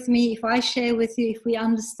share with me, if I share with you, if we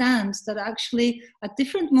understand that actually at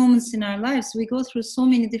different moments in our lives, we go through so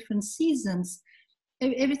many different seasons,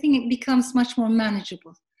 everything becomes much more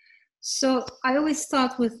manageable. So I always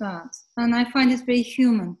start with that. And I find it very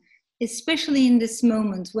human, especially in this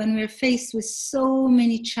moment when we're faced with so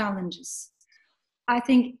many challenges. I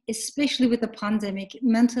think especially with the pandemic,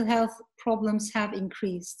 mental health problems have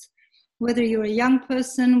increased. Whether you're a young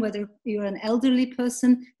person, whether you're an elderly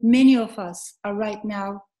person, many of us are right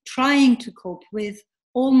now trying to cope with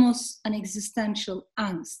almost an existential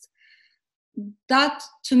angst. That,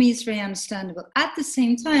 to me, is very understandable. At the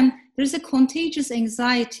same time, there's a contagious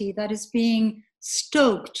anxiety that is being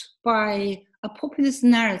stoked by a populist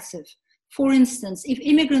narrative. For instance, if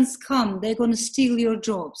immigrants come, they're going to steal your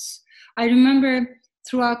jobs. I remember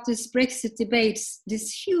throughout this Brexit debates,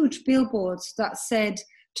 these huge billboards that said,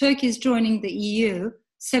 Turkey is joining the EU,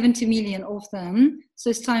 70 million of them, so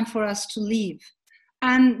it's time for us to leave.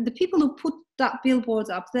 And the people who put that billboard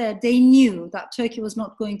up there, they knew that Turkey was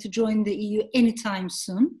not going to join the EU anytime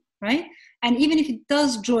soon, right? And even if it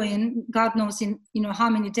does join, God knows in how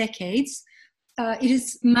many decades, it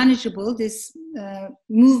is manageable, this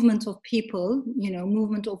movement of people,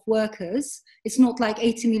 movement of workers. It's not like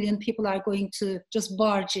 80 million people are going to just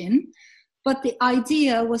barge in. But the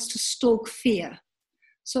idea was to stoke fear.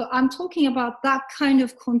 So I'm talking about that kind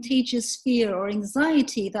of contagious fear or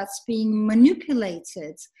anxiety that's being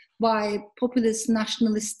manipulated by populist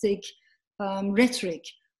nationalistic rhetoric.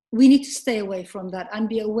 We need to stay away from that and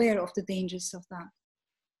be aware of the dangers of that.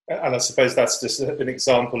 And I suppose that's just an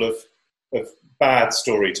example of bad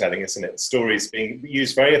storytelling, isn't it? Stories being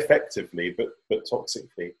used very effectively, but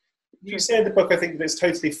toxically. You say in the book, I think, that it's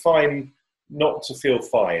totally fine not to feel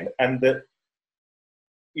fine, and that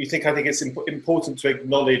I think it's important to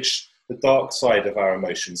acknowledge the dark side of our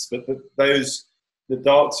emotions, but the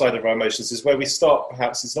dark side of our emotions is where we start,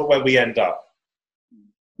 perhaps. It's not where we end up.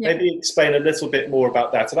 Yeah. Maybe explain a little bit more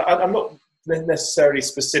about that. And I'm not necessarily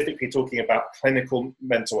specifically talking about clinical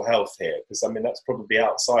mental health here, because I mean that's probably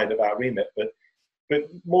outside of our remit, but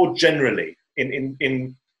more generally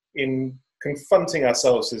in confronting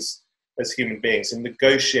ourselves as human beings and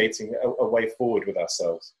negotiating a way forward with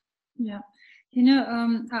ourselves. Yeah.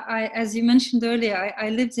 I as you mentioned earlier, I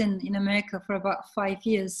lived in America for about 5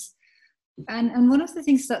 years. And one of the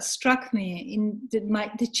things that struck me in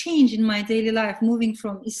the change in my daily life, moving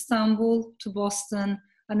from Istanbul to Boston,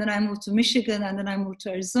 and then I moved to Michigan, and then I moved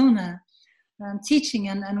to Arizona, teaching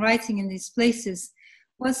and writing in these places,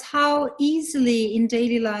 was how easily in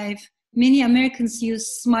daily life many Americans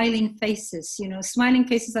use smiling faces, smiling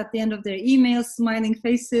faces at the end of their emails, smiling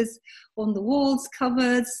faces on the walls,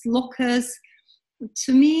 cupboards, lockers.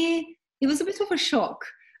 To me, it was a bit of a shock.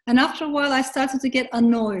 And after a while, I started to get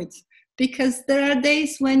annoyed, because there are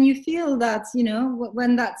days when you feel that,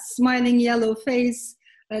 when that smiling yellow face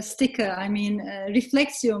sticker,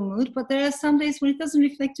 reflects your mood, but there are some days when it doesn't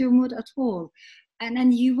reflect your mood at all.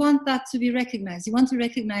 And you want that to be recognized. You want to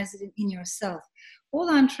recognize it in yourself. All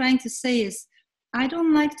I'm trying to say is, I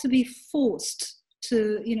don't like to be forced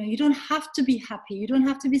to, you don't have to be happy. You don't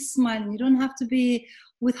have to be smiling. You don't have to be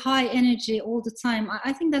with high energy all the time.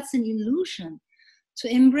 I think that's an illusion. To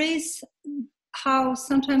embrace how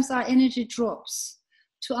sometimes our energy drops,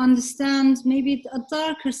 to understand maybe a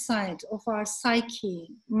darker side of our psyche,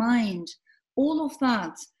 mind, all of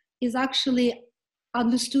that is actually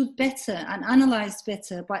understood better and analyzed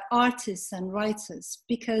better by artists and writers,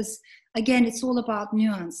 because again, it's all about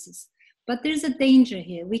nuances. But there's a danger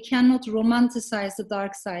here. We cannot romanticize the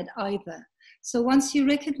dark side either. So once you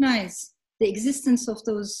recognize the existence of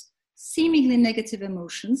those seemingly negative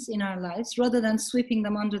emotions in our lives, rather than sweeping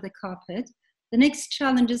them under the carpet, the next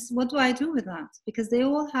challenge is, what do I do with that? Because they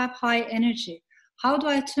all have high energy. How do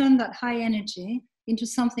I turn that high energy into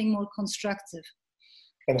something more constructive?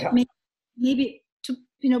 And maybe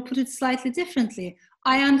to put it slightly differently,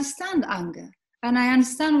 I understand anger, and I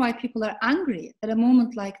understand why people are angry at a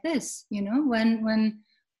moment like this. When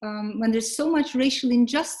there's so much racial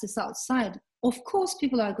injustice outside, of course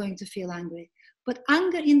people are going to feel angry. But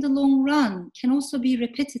anger in the long run can also be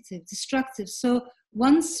repetitive, destructive. So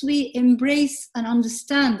once we embrace and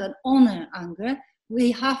understand and honor anger,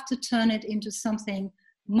 we have to turn it into something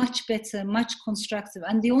much better, much constructive.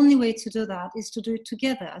 And the only way to do that is to do it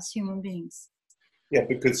together as human beings. Yeah,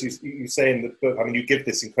 because you say in the book, you give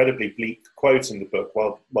this incredibly bleak quote in the book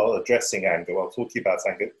while addressing anger, while talking about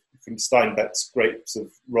anger, from Steinbeck's Grapes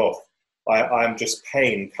of Wrath. I am just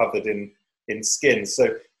pain covered in skin.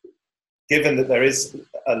 So given that there is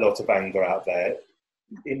a lot of anger out there,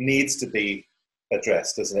 it needs to be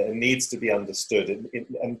addressed, doesn't it? It needs to be understood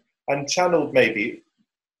and channeled maybe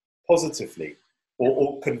positively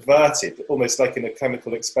or converted, almost like in a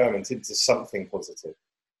chemical experiment, into something positive.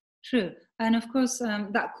 True. And of course,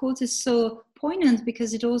 that quote is so poignant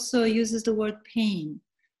because it also uses the word pain,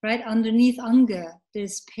 right? Underneath anger,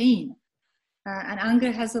 there's pain. And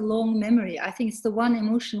anger has a long memory. I think it's the one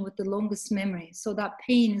emotion with the longest memory. So that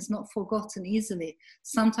pain is not forgotten easily.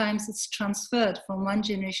 Sometimes it's transferred from one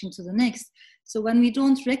generation to the next. So when we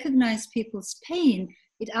don't recognize people's pain,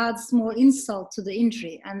 it adds more insult to the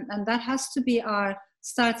injury. And that has to be our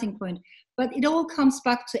starting point. But it all comes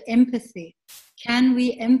back to empathy. Can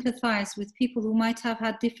we empathize with people who might have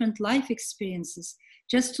had different life experiences,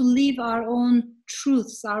 just to leave our own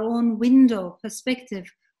truths, our own window perspective,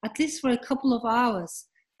 at least for a couple of hours,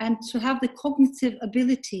 and to have the cognitive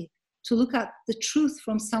ability to look at the truth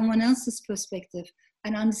from someone else's perspective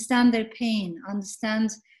and understand their pain, understand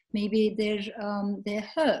maybe their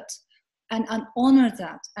hurt, and honor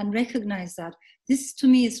that and recognize that. This, to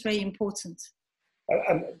me, is very important.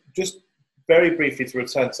 And just very briefly to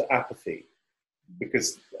return to apathy,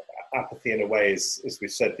 because apathy in a way is, as we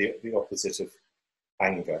said, the opposite of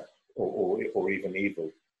anger or even evil.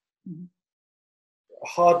 Mm-hmm.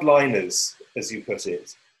 Hardliners, as you put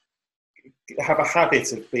it, have a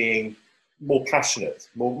habit of being more passionate,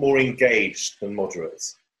 more engaged than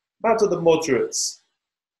moderates. How do the moderates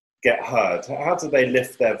get heard? How do they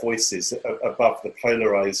lift their voices above the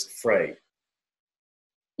polarized fray?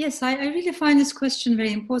 Yes, I really find this question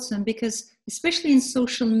very important because, especially in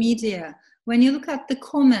social media, when you look at the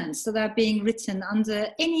comments that are being written under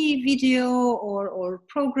any video or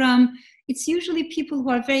program, it's usually people who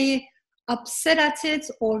are very upset at it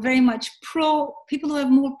or very much people who are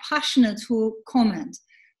more passionate who comment.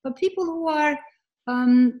 But people who are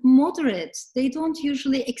moderate, they don't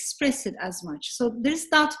usually express it as much. So there's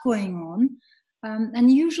that going on. And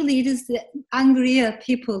usually it is the angrier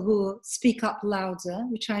people who speak up louder,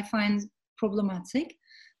 which I find problematic.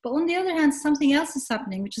 But on the other hand, something else is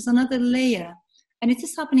happening, which is another layer. And it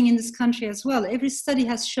is happening in this country as well. Every study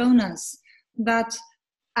has shown us that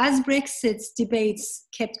as Brexit debates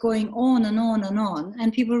kept going on and on and on,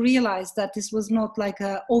 and people realized that this was not like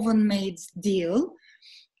an oven-made deal,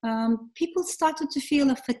 people started to feel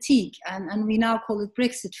a fatigue, and we now call it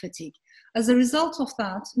Brexit fatigue. As a result of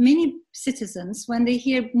that, many citizens, when they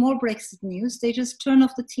hear more Brexit news, they just turn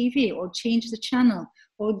off the TV or change the channel,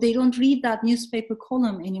 or they don't read that newspaper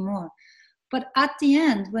column anymore. But at the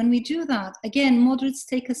end, when we do that, again, moderates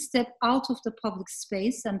take a step out of the public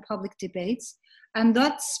space and public debates, and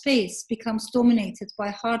that space becomes dominated by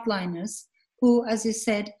hardliners who, as you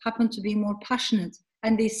said, happen to be more passionate,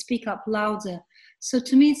 and they speak up louder. So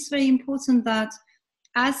to me, it's very important that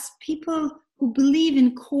as people who believe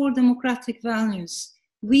in core democratic values,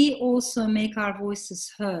 we also make our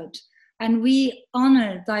voices heard. And we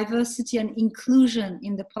honor diversity and inclusion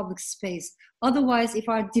in the public space. Otherwise, if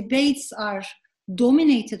our debates are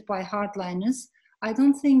dominated by hardliners, I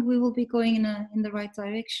don't think we will be going in the right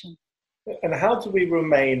direction. And how do we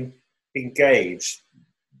remain engaged,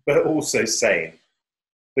 but also sane?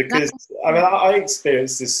 Because, I mean, I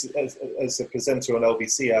experienced this as a presenter on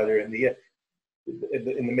LBC earlier in the year,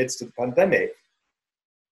 in the midst of the pandemic,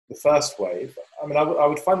 the first wave. I mean, I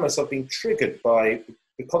would find myself being triggered by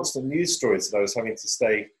the constant news stories that I was having to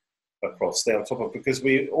stay on top of, because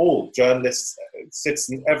we all, journalists,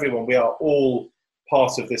 citizens, everyone, we are all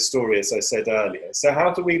part of this story, as I said earlier. So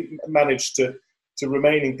how do we manage to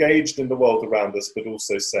remain engaged in the world around us, but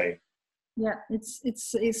also sane? Yeah,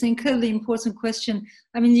 it's an incredibly important question.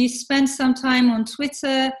 I mean, you spend some time on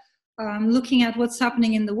Twitter looking at what's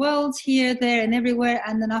happening in the world here, there, and everywhere,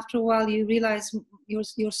 and then after a while you realize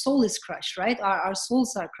your soul is crushed, right? Our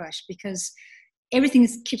souls are crushed because everything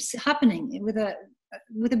keeps happening with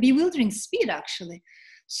a bewildering speed, actually.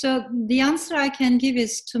 So the answer I can give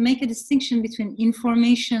is to make a distinction between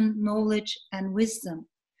information, knowledge, and wisdom.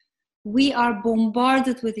 We are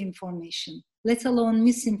bombarded with information, let alone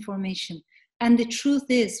misinformation. And the truth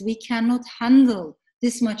is, we cannot handle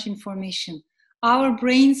this much information. Our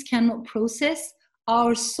brains cannot process,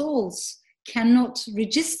 our souls cannot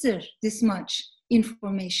register this much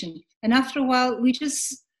information. And after a while, we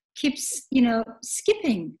just keep,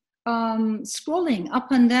 skipping, scrolling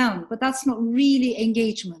up and down, but that's not really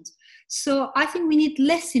engagement. So I think we need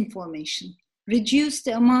less information, reduce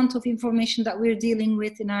the amount of information that we're dealing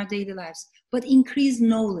with in our daily lives, but increase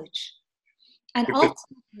knowledge. And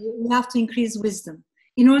ultimately, we have to increase wisdom.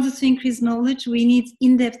 In order to increase knowledge, we need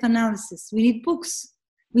in-depth analysis. We need books.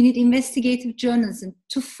 We need investigative journalism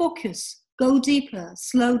to focus, go deeper,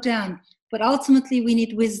 slow down. But ultimately, we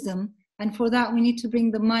need wisdom. And for that, we need to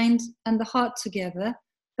bring the mind and the heart together.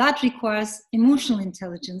 That requires emotional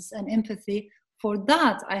intelligence and empathy. For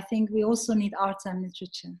that, I think we also need art and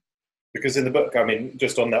literature. Because in the book, I mean,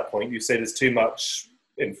 just on that point, you say there's too much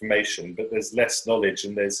information, but there's less knowledge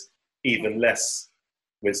and there's even less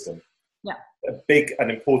wisdom. Yeah. A big and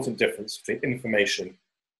important difference between information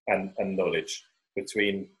and knowledge,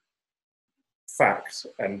 between fact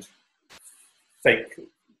and fake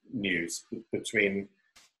news, between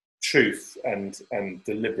truth and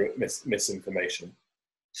deliberate misinformation.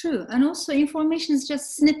 True. And also information is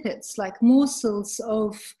just snippets, like morsels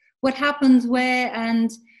of what happened where,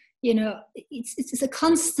 and it's a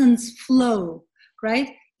constant flow, right?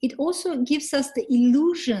 It also gives us the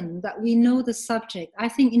illusion that we know the subject. I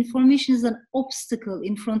think information is an obstacle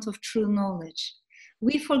in front of true knowledge.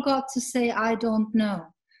 We forgot to say, I don't know.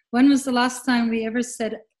 When was the last time we ever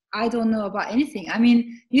said, I don't know about anything? I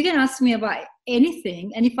mean, you can ask me about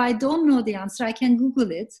anything, and if I don't know the answer, I can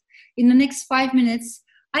Google it. In the next 5 minutes,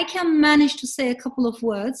 I can manage to say a couple of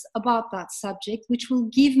words about that subject, which will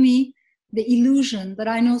give me the illusion that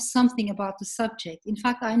I know something about the subject. In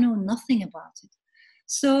fact, I know nothing about it.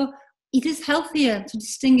 So it is healthier to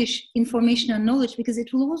distinguish information and knowledge, because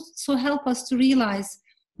it will also help us to realize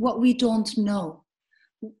what we don't know.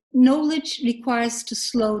 Knowledge requires to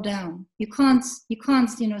slow down. You can't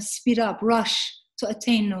speed up, rush to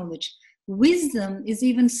attain knowledge. Wisdom is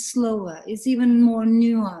even slower, is even more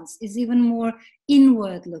nuanced, is even more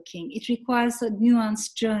inward looking. It requires a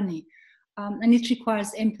nuanced journey, and it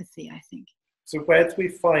requires empathy, I think. So where do we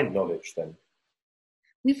find knowledge then?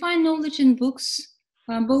 We find knowledge in books,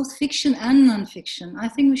 both fiction and non-fiction. I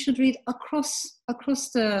think we should read across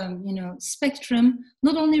the spectrum.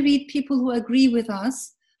 Not only read people who agree with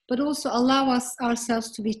us, but also allow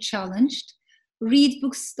ourselves to be challenged. Read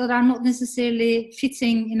books that are not necessarily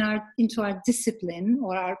fitting into our discipline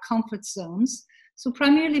or our comfort zones. So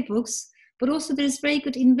primarily books, but also there's very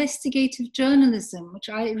good investigative journalism, which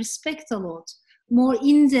I respect a lot. More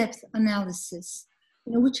in-depth analysis,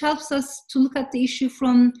 which helps us to look at the issue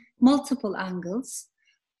from multiple angles.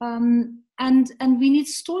 And we need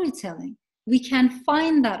storytelling. We can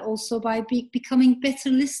find that also by becoming better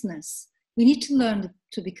listeners. We need to learn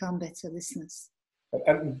to become better listeners.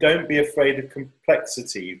 And don't be afraid of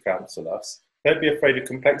complexity, you counsel us. Don't be afraid of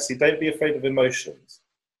complexity. Don't be afraid of emotions.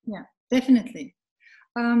 Yeah, definitely.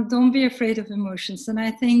 Don't be afraid of emotions. And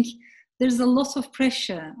I think there's a lot of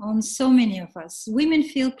pressure on so many of us. Women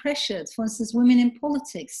feel pressured, for instance, women in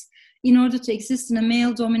politics, in order to exist in a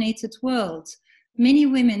male-dominated world. Many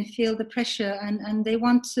women feel the pressure and they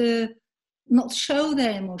want to not show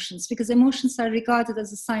their emotions, because emotions are regarded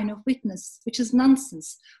as a sign of weakness, which is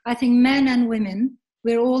nonsense. I think men and women,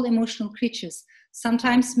 we're all emotional creatures.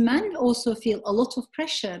 Sometimes men also feel a lot of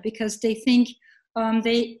pressure because they think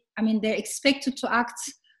they I mean, they're expected to act,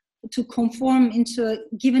 to conform into a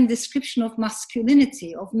given description of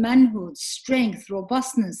masculinity, of manhood, strength,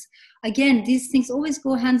 robustness. Again, these things always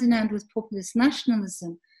go hand in hand with populist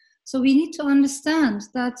nationalism. So we need to understand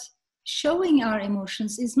that showing our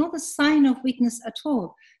emotions is not a sign of weakness at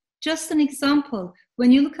all. Just an example,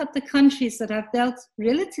 when you look at the countries that have dealt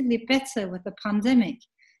relatively better with the pandemic,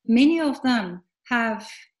 many of them have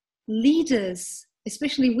leaders,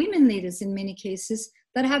 especially women leaders in many cases,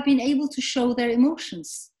 that have been able to show their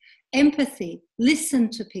emotions, empathy, listen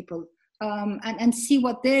to people, and see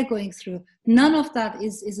what they're going through. None of that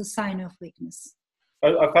is a sign of weakness.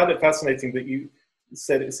 I found it fascinating that you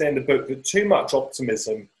said in the book that too much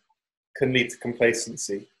optimism can lead to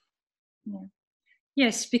complacency. Yeah.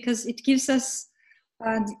 Yes, because it gives us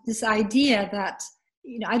this idea that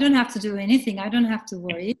I don't have to do anything, I don't have to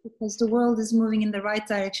worry, because the world is moving in the right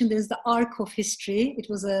direction. There's the arc of history. It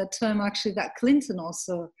was a term actually that Clinton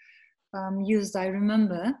also used, I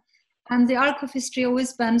remember. And the arc of history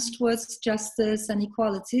always bends towards justice and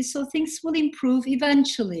equality. So things will improve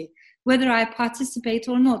eventually, whether I participate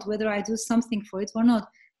or not, whether I do something for it or not.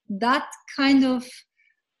 That kind of,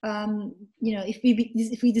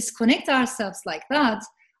 if we disconnect ourselves like that,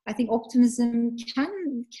 I think optimism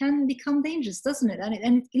can become dangerous, doesn't it?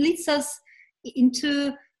 And it leads us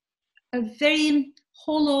into a very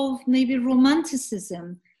hollow, maybe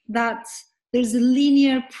romanticism, that there's a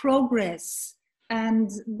linear progress and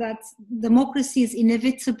that democracy is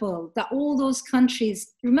inevitable, that all those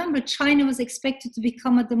countries, remember, China was expected to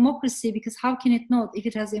become a democracy because how can it not if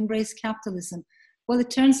it has embraced capitalism? Well, it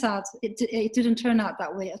turns out it didn't turn out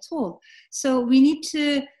that way at all. So we need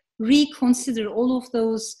to reconsider all of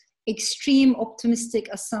those extreme optimistic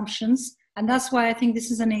assumptions. And that's why I think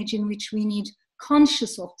this is an age in which we need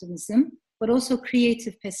conscious optimism, but also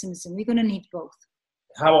creative pessimism. We're going to need both.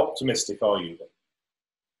 How optimistic are you then?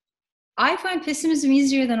 I find pessimism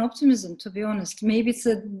easier than optimism, to be honest. Maybe it's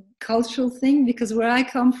a cultural thing, because where I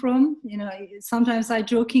come from, sometimes I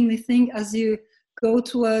jokingly think, as you go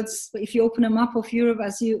towards, if you open a map of Europe,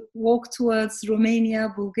 as you walk towards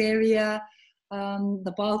Romania, Bulgaria,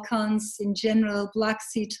 the Balkans in general, Black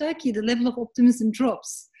Sea, Turkey, the level of optimism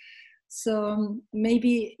drops. So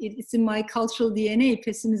maybe it's in my cultural DNA,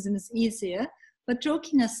 pessimism is easier. But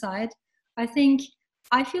joking aside, I think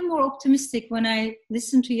I feel more optimistic when I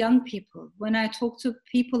listen to young people, when I talk to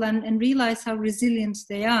people and realize how resilient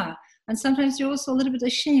they are. And sometimes you're also a little bit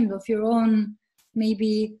ashamed of your own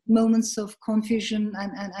maybe moments of confusion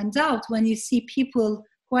and doubt when you see people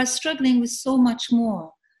who are struggling with so much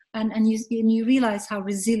more. And you realize how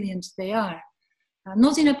resilient they are.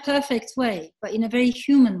 Not in a perfect way, but in a very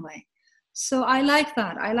human way. So I like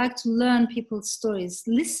that. I like to learn people's stories.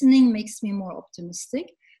 Listening makes me more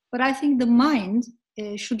optimistic, but I think the mind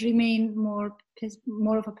should remain more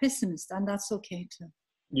of a pessimist, and that's okay too.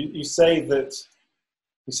 You say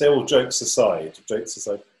all jokes aside,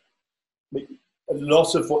 a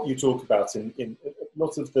lot of what you talk about in a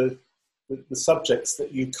lot of the subjects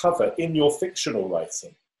that you cover in your fictional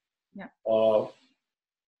writing are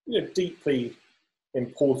deeply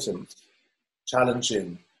important,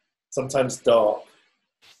 challenging, sometimes dark,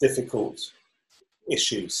 difficult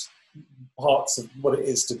issues, parts of what it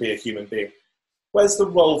is to be a human being. Where's the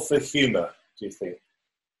role for humour, do you think?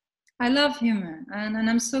 I love humour, and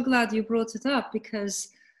I'm so glad you brought it up, because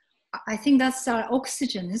I think that's our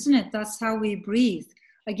oxygen, isn't it? That's how we breathe.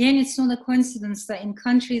 Again, it's not a coincidence that in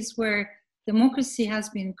countries where democracy has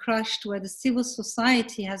been crushed, where the civil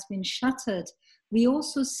society has been shattered, we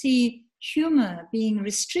also see humor being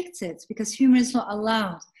restricted because humor is not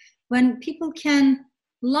allowed. When people can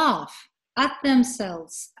laugh at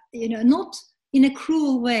themselves, not in a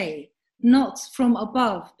cruel way, not from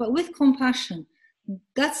above, but with compassion,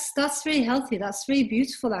 that's very healthy. That's very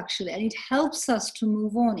beautiful, actually. And it helps us to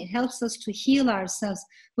move on. It helps us to heal ourselves.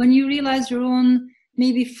 When you realize your own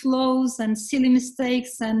maybe flaws and silly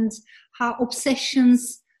mistakes and how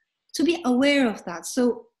obsessions, to be aware of that.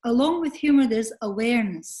 So along with humor, there's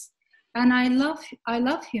awareness. And I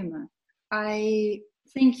love humor. I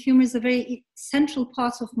think humor is a very central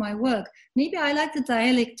part of my work. Maybe I like the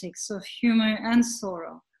dialectics of humor and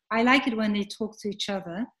sorrow. I like it when they talk to each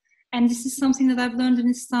other. And this is something that I've learned in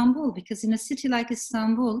Istanbul, because in a city like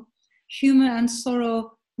Istanbul, humor and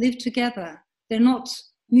sorrow live together. They're not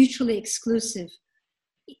mutually exclusive.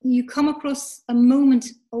 You come across a moment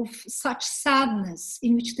of such sadness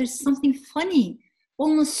in which there's something funny,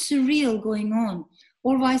 almost surreal going on,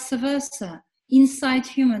 or vice versa. Inside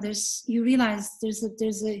humor, you realize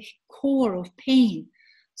there's a core of pain.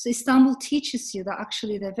 So Istanbul teaches you that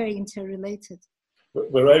actually they're very interrelated.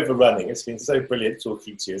 We're overrunning. It's been so brilliant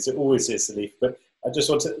talking to you, as it always is, Elif. But I just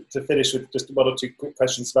want to finish with just one or two quick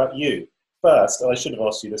questions about you. First, and I should have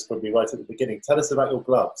asked you this probably right at the beginning, tell us about your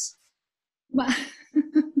gloves.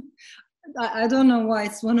 I don't know why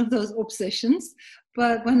it's one of those obsessions,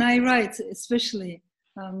 but when I write, especially,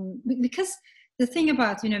 because the thing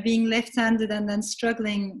about, being left-handed and then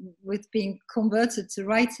struggling with being converted to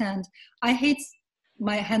right-hand, I hate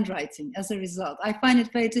my handwriting as a result. I find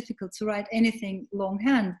it very difficult to write anything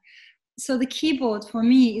longhand. So the keyboard for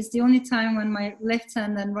me is the only time when my left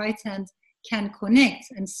hand and right hand can connect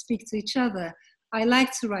and speak to each other. I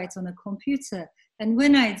like to write on a computer. And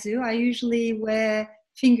when I do, I usually wear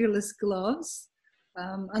fingerless gloves.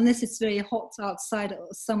 Unless it's very hot outside or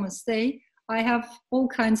summer's day, I have all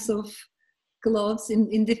kinds of gloves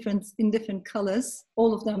in different colors,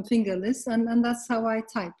 all of them fingerless, and that's how I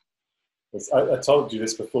type. I told you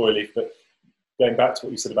this before, Elif, but going back to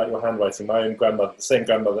what you said about your handwriting, my own grandmother, the same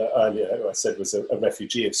grandmother earlier, who I said was a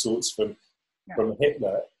refugee of sorts from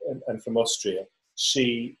Hitler and from Austria,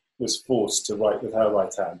 she was forced to write with her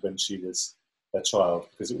right hand when she was a child,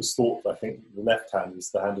 because it was thought, I think, the left hand was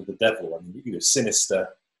the hand of the devil. I mean, sinister,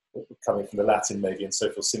 coming from the Latin maybe, and so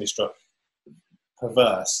forth, sinistra,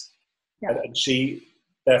 perverse. Yeah. And she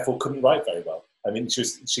therefore couldn't write very well. I mean,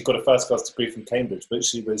 she got a first class degree from Cambridge, but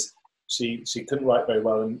she couldn't write very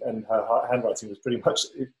well, and her handwriting was pretty much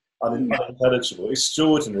unintelligible.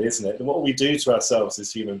 Extraordinary, isn't it? And what we do to ourselves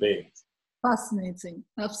as human beings. Fascinating,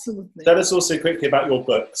 absolutely. Tell us also quickly about your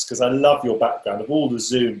books, because I love your background. Of all the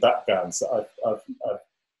Zoom backgrounds that I've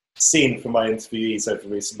seen from my interviewees over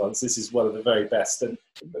recent months, this is one of the very best. And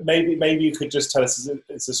maybe you could just tell us,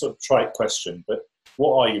 it's a sort of trite question, but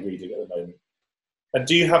what are you reading at the moment? And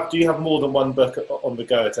do you have more than one book on the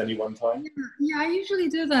go at any one time? Yeah, I usually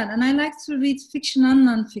do that, and I like to read fiction and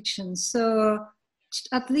non-fiction. So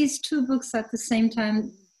at least 2 books at the same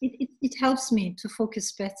time, it helps me to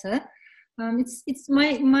focus better. It's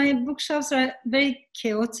my bookshelves are very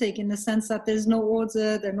chaotic in the sense that there's no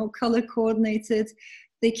order, they're not color coordinated,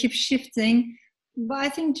 they keep shifting. But I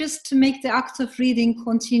think just to make the act of reading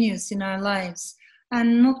continuous in our lives,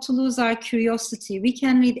 and not to lose our curiosity. We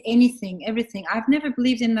can read anything, everything. I've never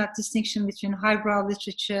believed in that distinction between highbrow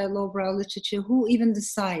literature, lowbrow literature. Who even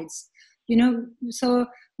decides? So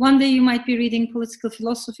one day you might be reading political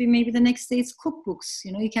philosophy, maybe the next day it's cookbooks.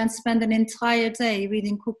 You can spend an entire day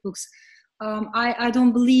reading cookbooks. I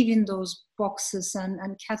don't believe in those boxes and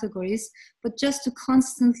categories, but just to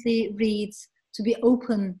constantly read, to be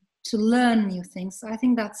open, to learn new things. I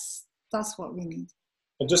think that's what we need.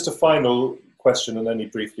 And just a final question, and only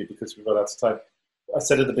briefly because we've run out of time. I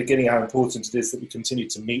said at the beginning how important it is that we continue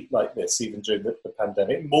to meet like this, even during the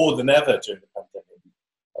pandemic, more than ever during the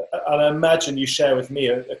pandemic. And I imagine you share with me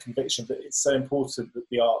a conviction that it's so important that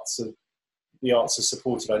the arts are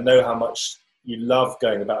supported. I know how much you love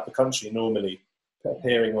going about the country normally,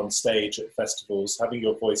 appearing on stage at festivals, having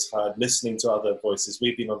your voice heard, listening to other voices.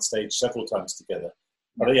 We've been on stage several times together.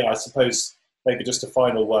 But I suppose maybe just a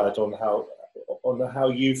final word on how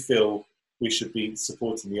you feel we should be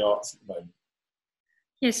supporting the arts at the moment.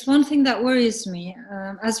 Yes, one thing that worries me,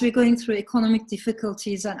 as we're going through economic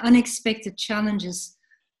difficulties and unexpected challenges,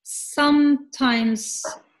 sometimes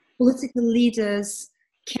political leaders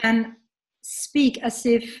can speak as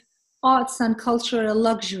if arts and culture are a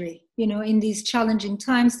luxury. In these challenging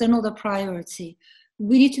times, they're not a priority.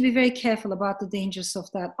 We need to be very careful about the dangers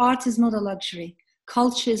of that. Art is not a luxury.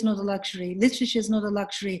 Culture is not a luxury. Literature is not a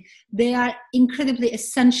luxury. They are incredibly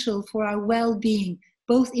essential for our well-being,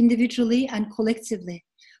 both individually and collectively,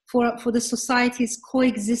 for the society's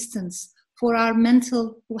coexistence, for our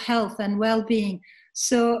mental health and well-being.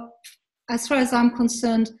 So as far as I'm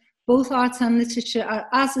concerned, both art and literature are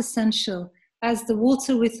as essential as the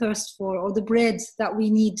water we thirst for, or the bread that we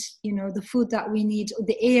need, the food that we need, or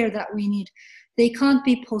the air that we need. They can't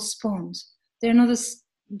be postponed. They're not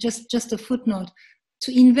just a footnote.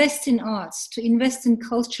 To invest in arts, to invest in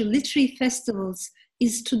culture, literary festivals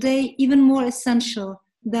is today even more essential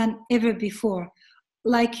than ever before.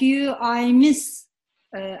 Like you, I miss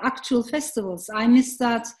actual festivals. I miss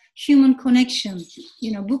that human connection,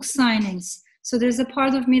 book signings. So there's a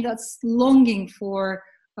part of me that's longing for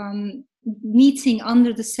meeting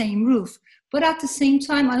under the same roof. But at the same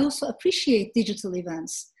time, I also appreciate digital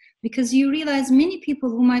events, because you realize many people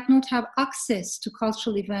who might not have access to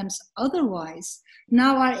cultural events otherwise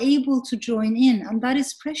now are able to join in, and that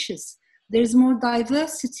is precious. There's more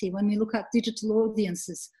diversity when we look at digital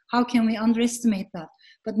audiences. How can we underestimate that?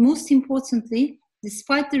 But most importantly,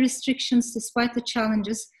 despite the restrictions, despite the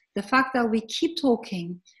challenges, the fact that we keep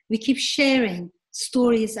talking, we keep sharing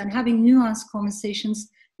stories and having nuanced conversations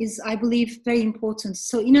is, I believe, very important.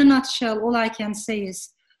 So in a nutshell, all I can say is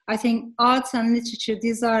I think arts and literature,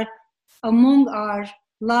 these are among our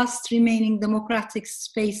last remaining democratic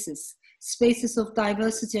spaces of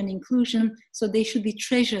diversity and inclusion, so they should be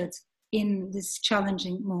treasured in this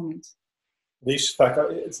challenging moment.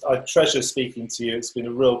 Laois, I treasure speaking to you. It's been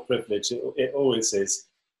a real privilege. It always is.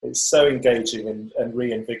 It's so engaging and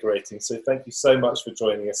reinvigorating. So thank you so much for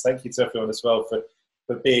joining us. Thank you to everyone as well for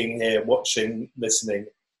being here, watching, listening,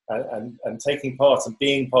 and taking part and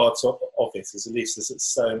being part of it. As Elif says,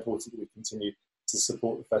 it's so important that we continue to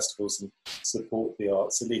support the festivals and support the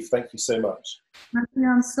arts. Elif, thank you so much. Matthew,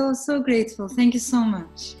 I'm so grateful. Thank you so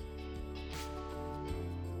much.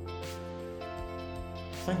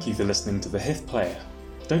 Thank you for listening to The HIF Player.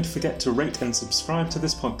 Don't forget to rate and subscribe to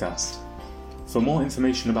this podcast. For more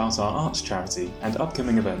information about our arts charity and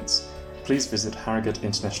upcoming events, please visit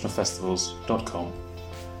harrogateinternationalfestivals.com.